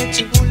stay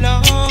too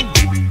long.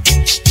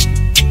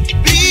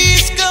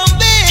 Please come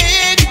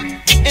back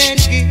and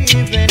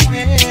give an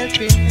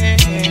helping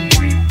hand.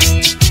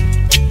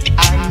 I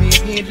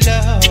need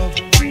love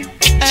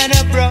and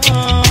a broad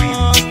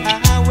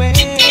highway.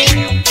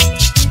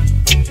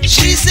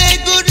 She said,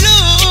 good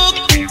look,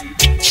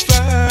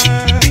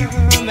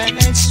 firm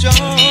and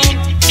strong.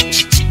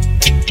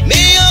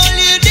 May all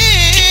your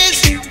days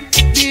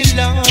be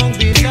long,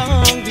 be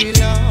long, be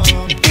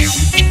long.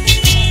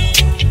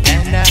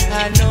 And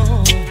I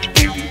know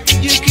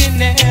you can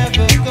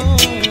never go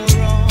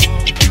wrong.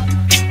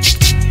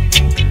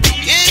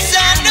 Yes, I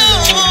know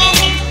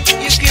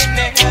you can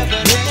never,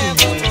 never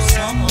go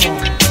wrong.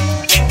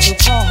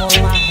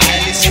 I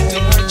listen to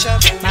her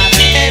chapter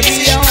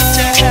every time.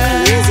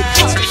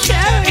 Musical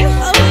Sheriff.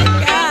 Oh my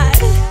God.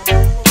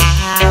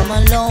 I'm a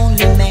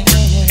lonely man.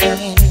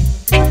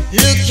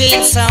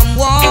 looking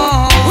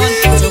someone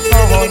to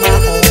call my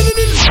own.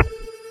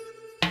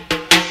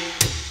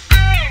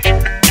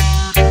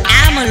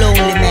 I'm a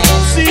lonely man,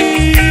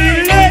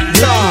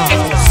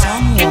 looking for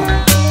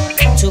someone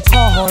to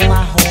call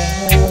my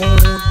home,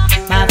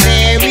 my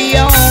very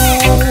own.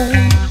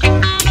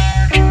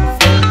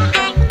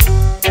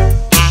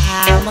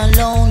 I'm a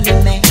lonely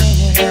man,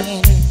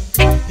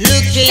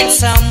 looking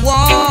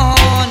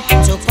someone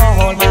to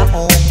call my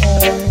own,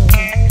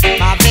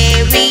 my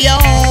very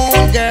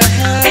own girl.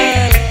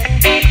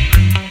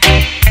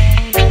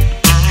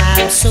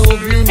 I'm so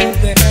blue,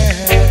 girl.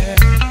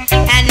 I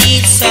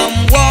need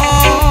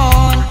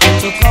someone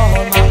to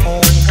call my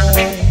own,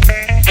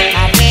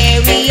 my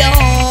very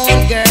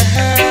own girl.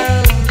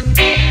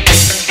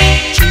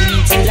 Tune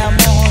till the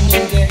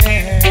morning, girl.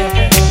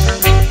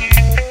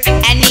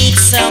 I need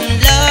some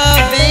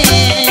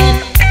loving.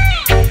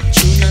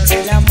 Tune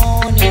till the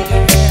morning,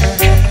 girl.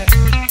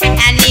 I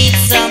need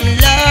some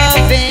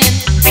loving.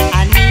 I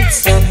need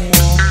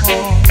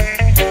someone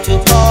to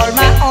call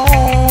my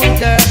own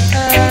girl.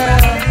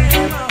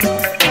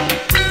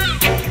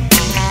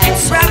 And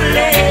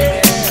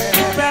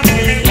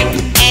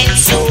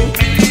so,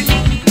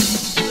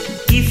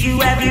 If you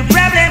have a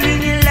problem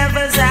in your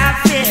lover's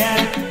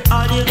affair,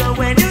 all you go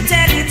when you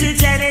tell it to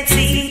Janet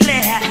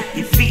Sinclair.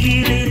 You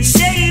feeling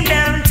shame,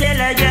 don't tell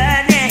her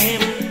your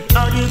name.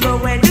 All you go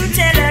when you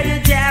tell her your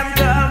damn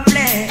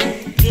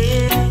complaint.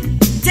 Yeah,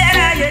 tell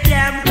her your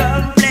damn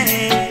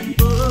complaint.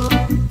 Oh,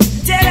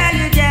 tell her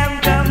your damn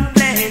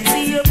complaint.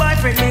 See your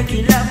boyfriend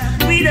making love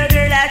with a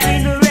girl out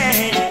in the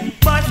rain.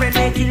 Boyfriend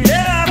making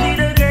love with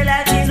a girl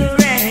out in the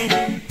rain.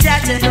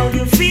 That I know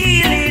you're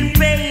feeling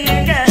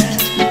pain,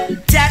 girl.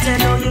 That I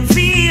know you're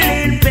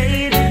feeling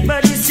pain,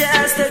 but it's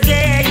just a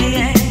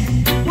game.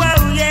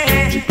 Whoa,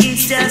 yeah,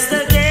 it's just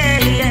a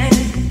game.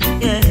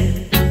 Yeah.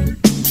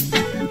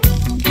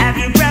 Have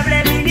you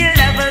problem in your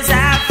lover's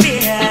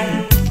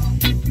affair?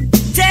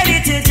 Tell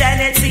it to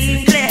Janet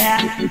Sinclair.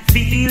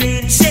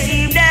 Feeling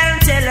shame, down,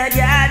 tell her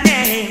your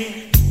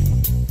name.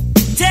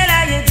 Tell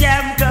her your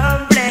damn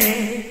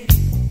complaint.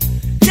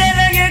 Tell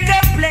her your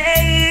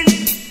complaint.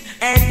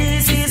 And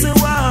this is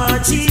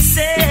what she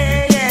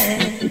said.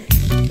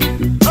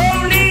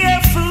 Only a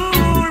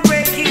fool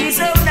break his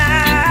own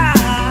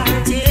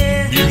heart.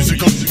 Yeah.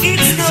 Musical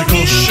It's no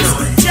use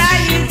Sheriff.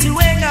 trying to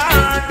hang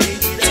on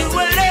to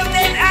a love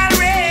that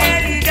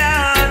already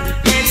gone.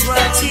 That's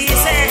what she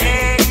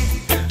said.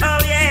 Oh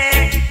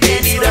yeah,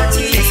 that's what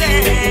she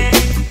said.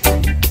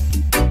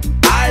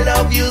 I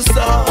love you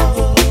so.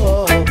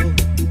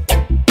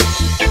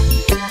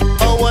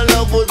 Our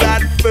love was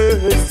at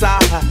first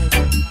sight.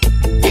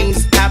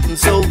 Things happen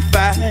so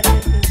fast.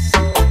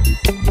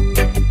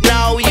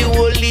 Now you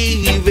will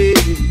leave it.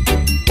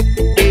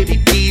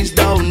 Baby, please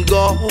don't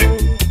go.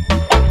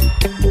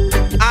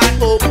 I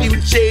hope you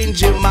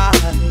change your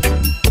mind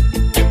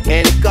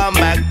and come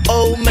back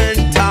home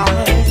in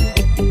time.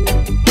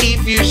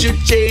 If you should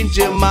change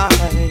your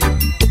mind,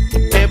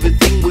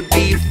 everything would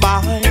be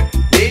fine.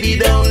 Baby,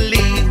 don't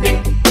leave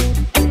me.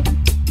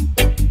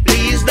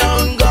 Please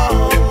don't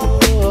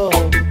go.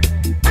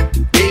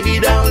 Baby,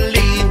 don't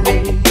leave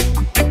me.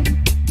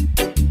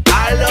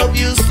 I love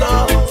you so.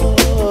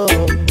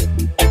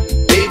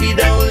 Baby,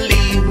 don't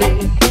leave me.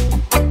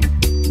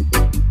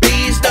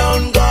 Please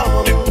don't go.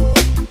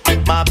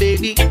 My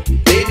baby,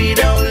 baby,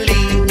 don't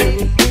leave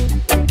me.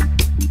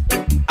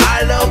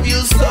 I love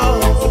you so.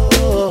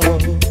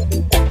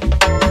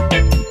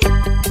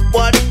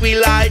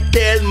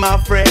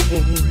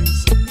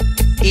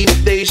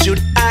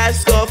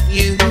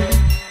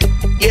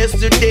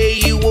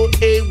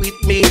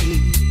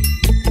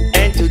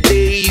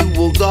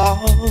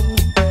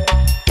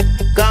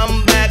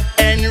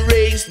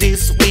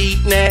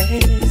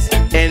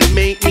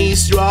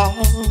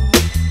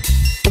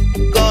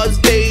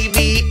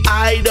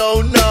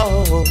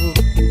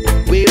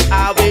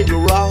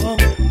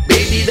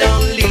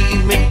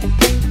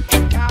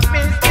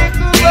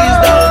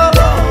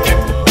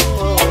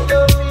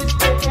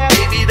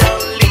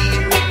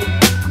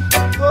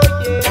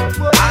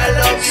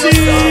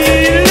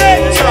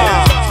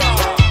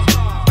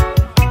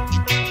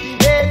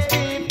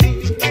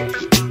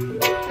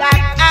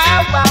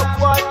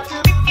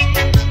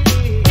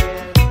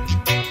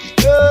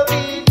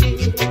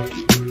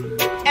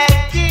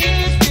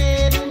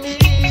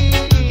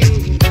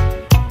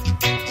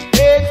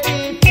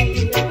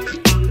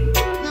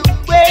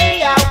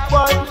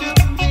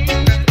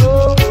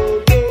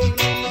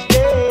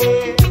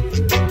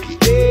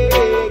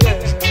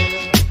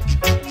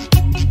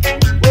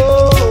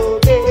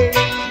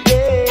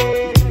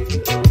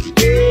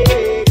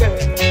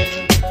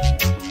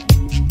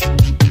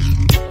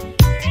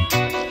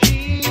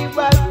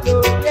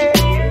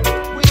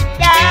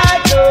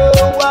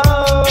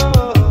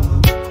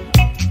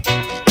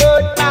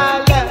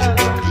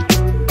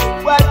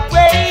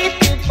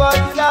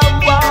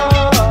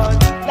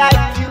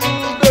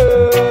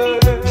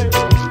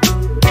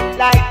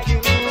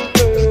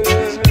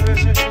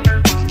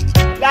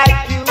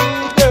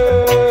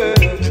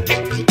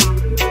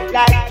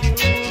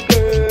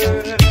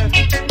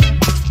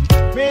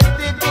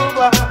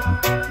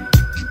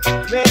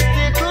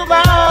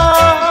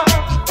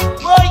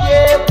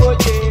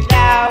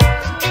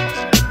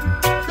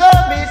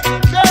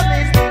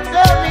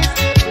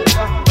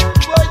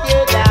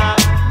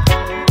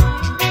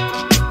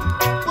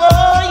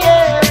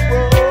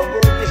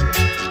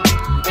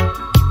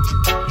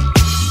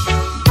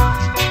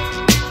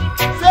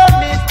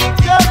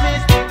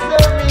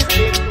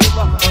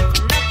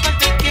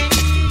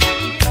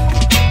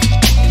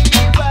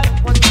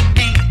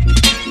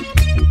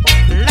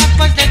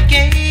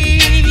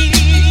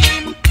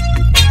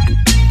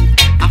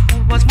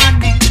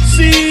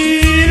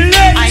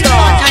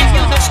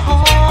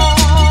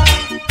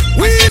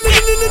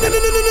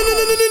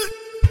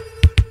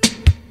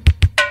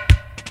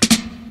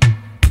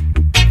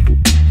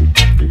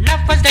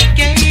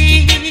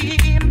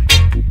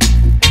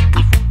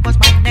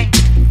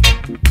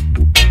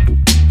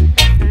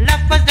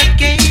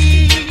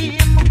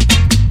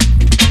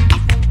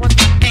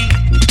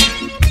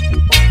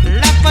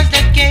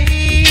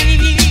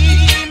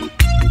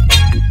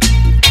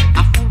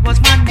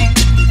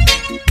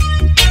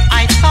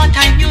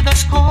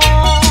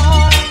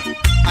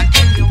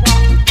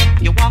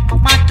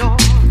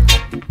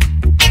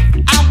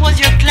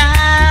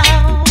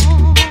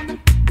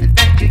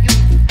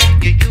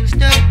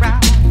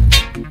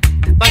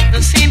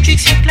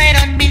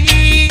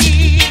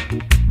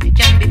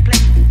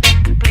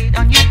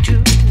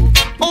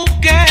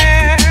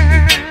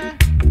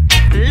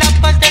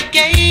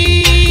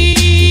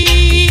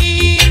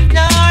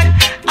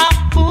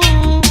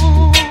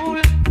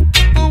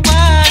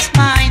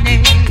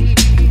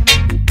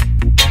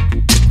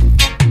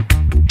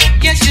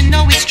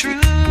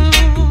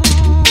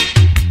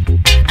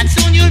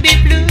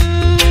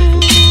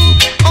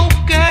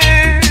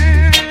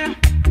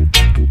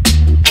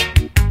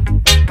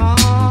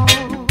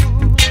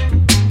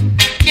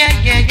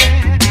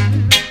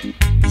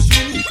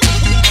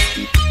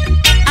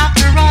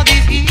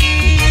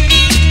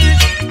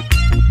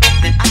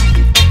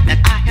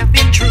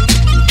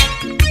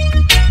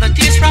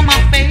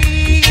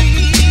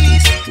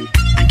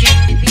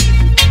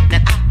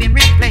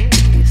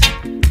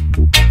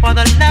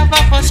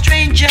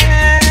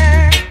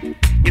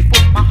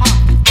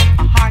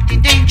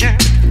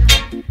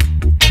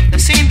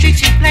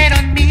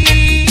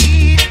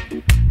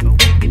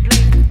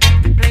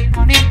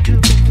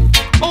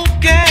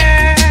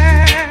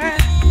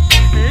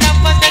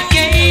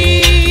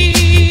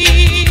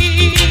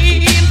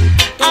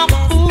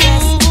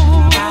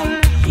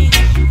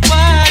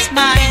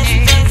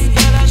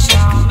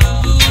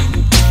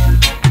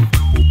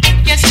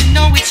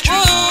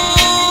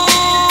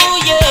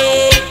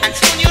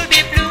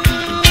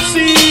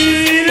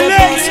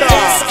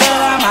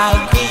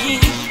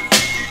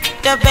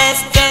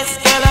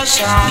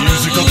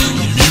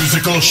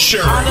 Musical On the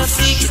sheriff.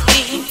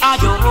 16, are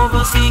you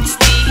over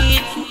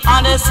 16?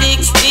 On the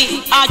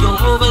 16, are you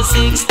over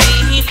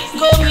 16?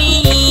 Come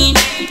in,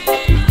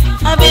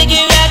 I beg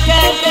you,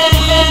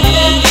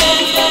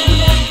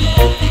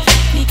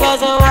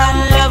 because I one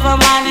love a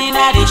man in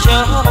the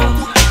show.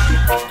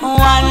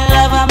 One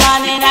love a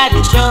man in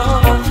the show.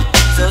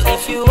 So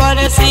if you are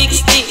the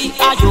 16,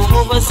 are you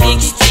over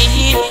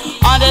 16?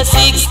 On the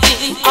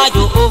 16, are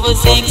you over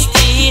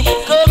 16?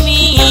 Come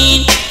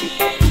in,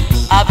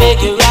 I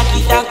beg you, rock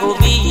it and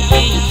come in.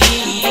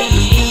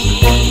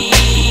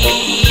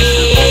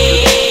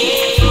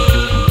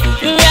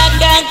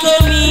 Rock and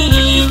come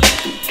in.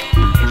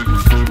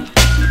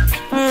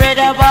 Red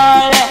a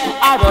ball,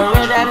 or a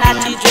red a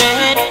natty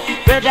dread.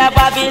 Red a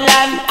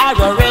Babylon, or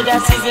a red a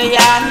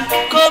Sicilian.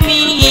 Come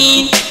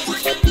in.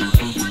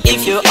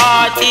 If your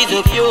heart is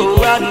a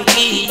pure and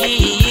clean,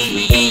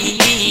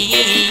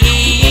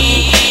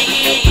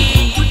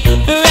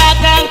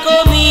 rock and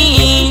come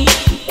in.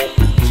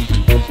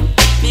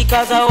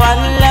 Because I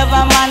one love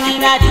a man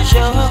in the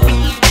show.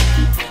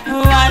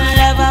 One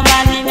love a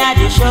man in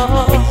the show.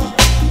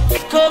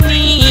 Come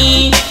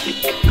in,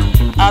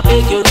 I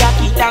beg you, rock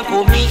it and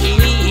come in.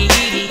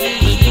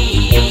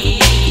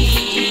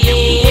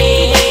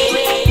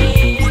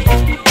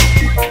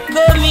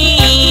 Come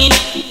in.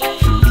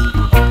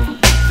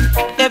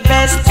 The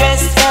best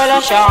dressed girl a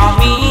show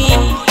me.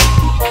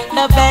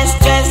 The best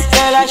dressed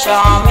girl a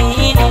show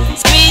me.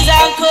 Squeeze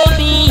and come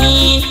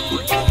in.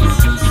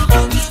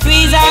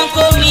 Squeeze and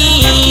come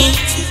in.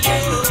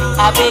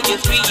 I beg you,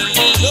 please.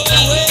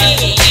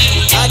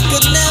 I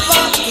could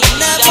never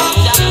stop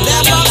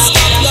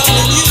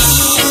loving you.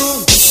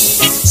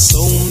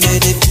 So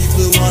many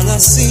people wanna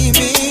see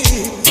me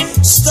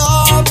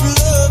stop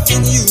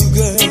loving you,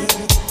 girl.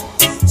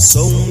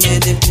 So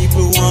many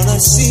people wanna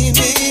see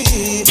me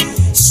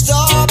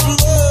stop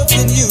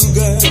loving you,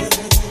 girl.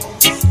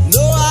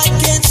 No, I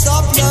can't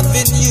stop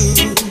loving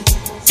you.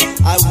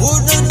 I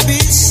wouldn't be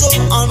so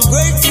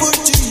ungrateful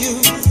to you.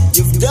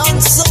 You've done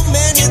so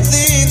many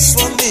things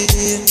for me.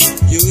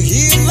 You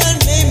even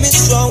made me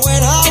strong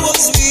when I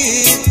was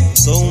weak.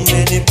 So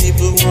many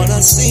people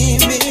wanna see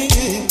me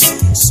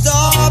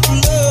stop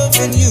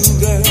loving you,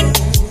 girl.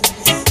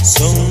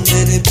 So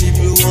many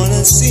people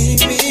wanna see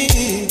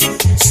me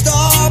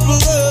stop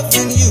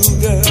loving you,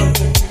 girl.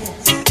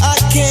 I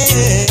can't.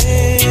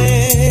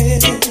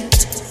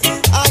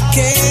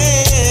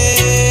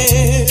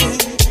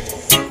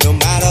 No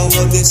matter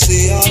what they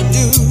say or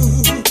do,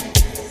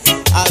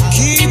 I'll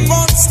keep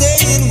on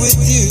staying with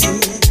you.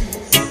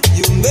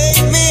 You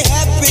make me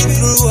happy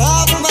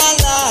throughout my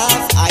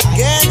life. I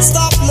can't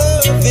stop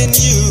loving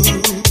you.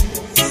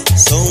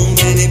 So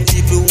many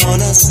people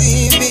wanna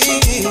see me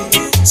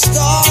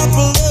stop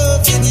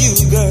loving you,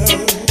 girl.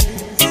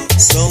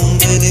 So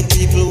many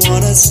people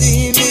wanna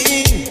see me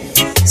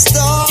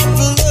stop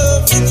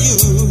loving you.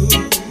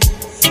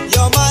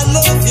 You're my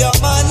love, you're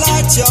my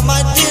light, you're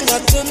my dinner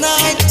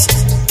tonight.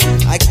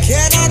 I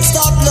cannot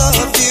stop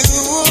love you.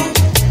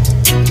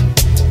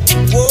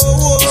 Whoa,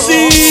 whoa.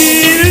 See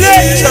you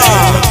later.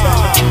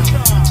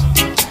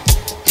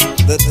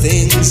 The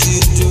things you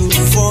do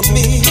for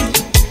me,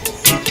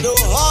 no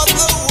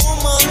other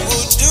woman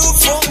will do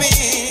for me.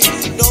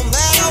 No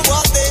matter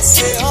what they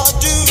say or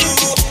do,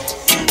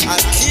 I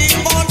keep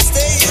on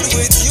staying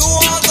with you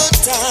all the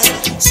time.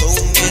 So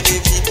many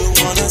people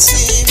wanna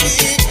see me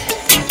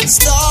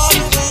stop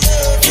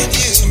loving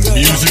you, girl.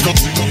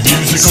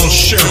 Musical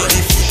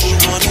sheriff.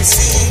 People wanna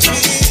see me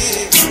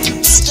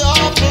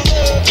stop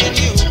loving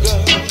you,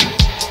 girl.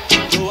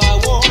 No, I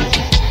won't.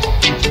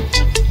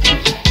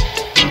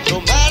 No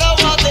matter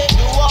what they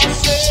do or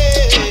say,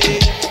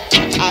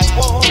 I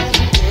won't,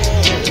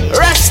 girl.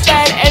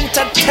 Rastad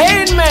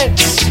Entertainment.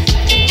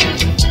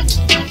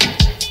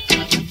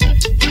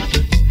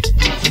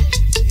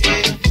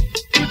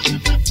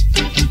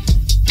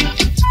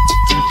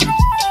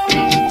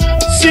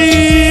 See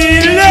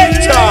you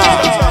later.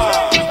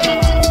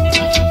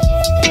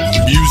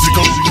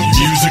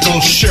 Musical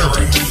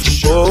sheriff.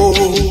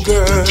 Oh,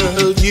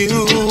 girl,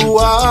 you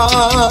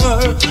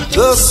are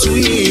the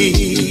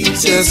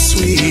sweetest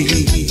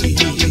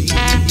sweet.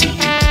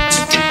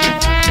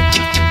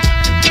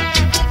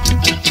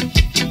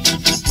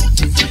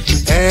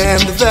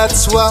 And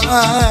that's why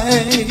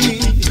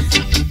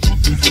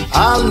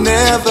I'll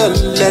never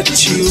let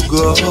you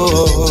go.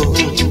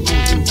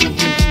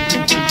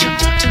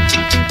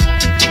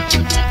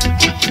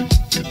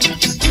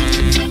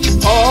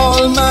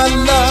 All my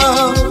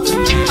love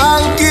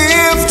I'll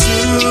give to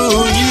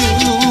you,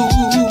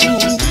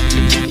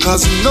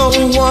 'cause no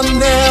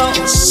one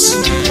else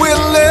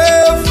will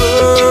ever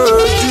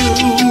do.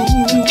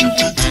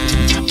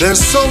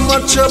 There's so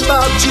much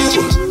about you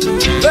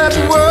that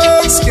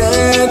words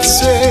can't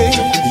say.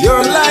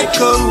 You're like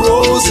a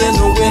rose in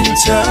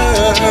winter.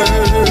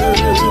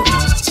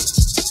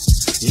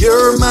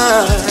 You're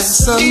my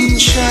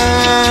sunshine.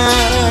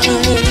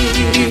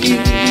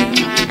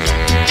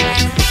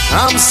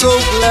 I'm so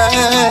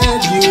glad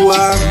you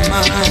are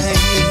mine.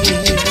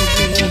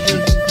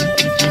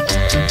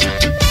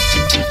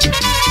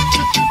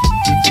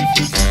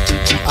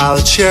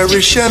 I'll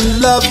cherish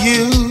and love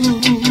you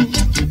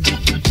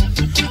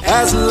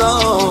as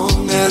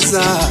long as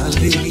I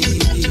live.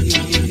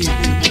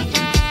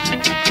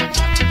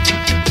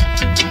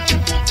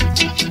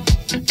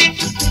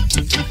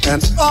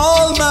 And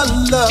all my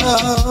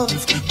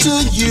love to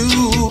you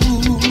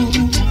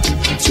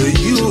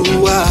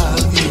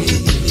I'll give.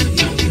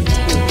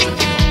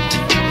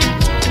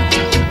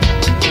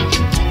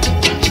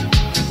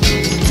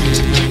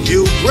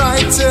 You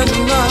brighten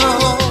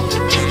now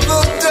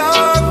the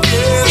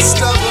darkest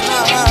of the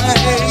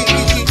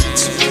night,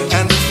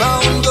 and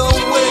found a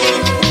way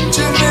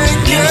to make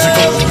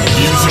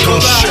musical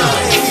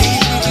sheriff.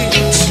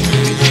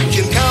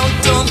 You can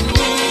count on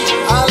me,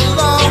 I'll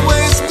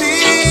always be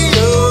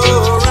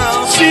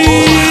around. See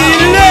you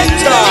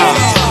later.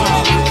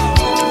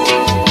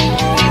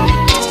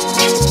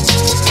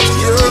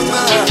 You're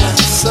my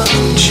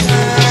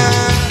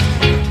sunshine.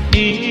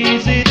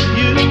 Is it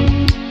you?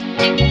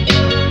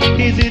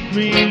 Is it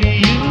really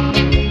you?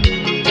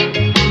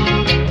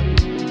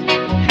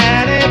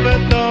 I never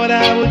thought I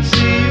would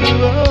see you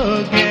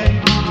again.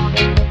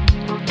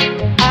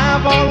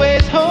 I've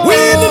always hoped.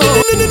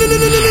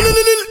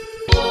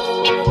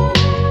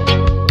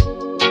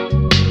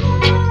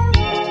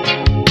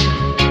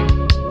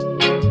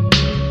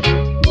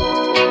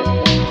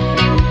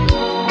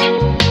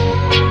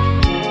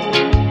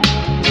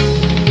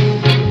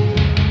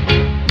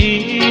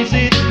 Is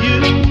it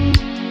you?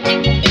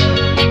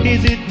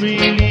 Is it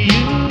really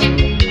you?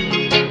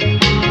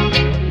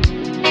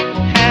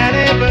 I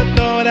never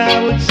thought I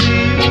would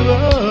see you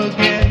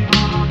again.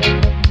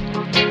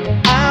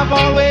 I've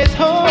always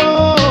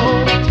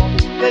hoped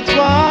that's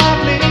why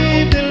I've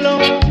lived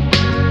alone.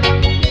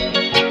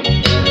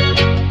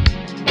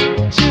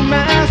 To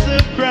my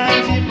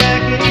surprise, you're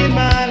back in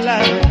my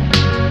life.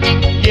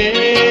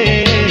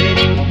 Yeah,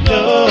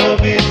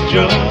 love is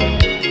joy,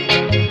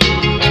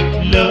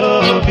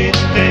 love is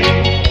pain.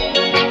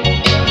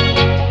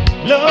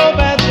 Love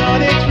has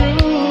done its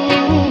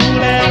rule,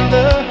 and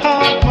the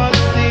heart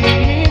must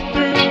see it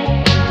through.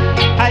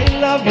 I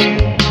love you,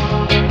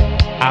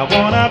 I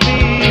wanna be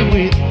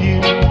with you.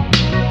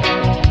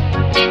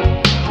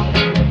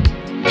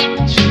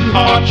 Two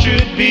hearts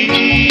should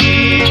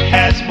beat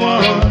as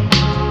one.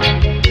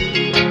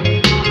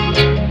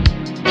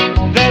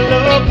 The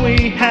love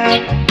we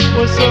had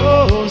was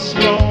so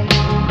strong.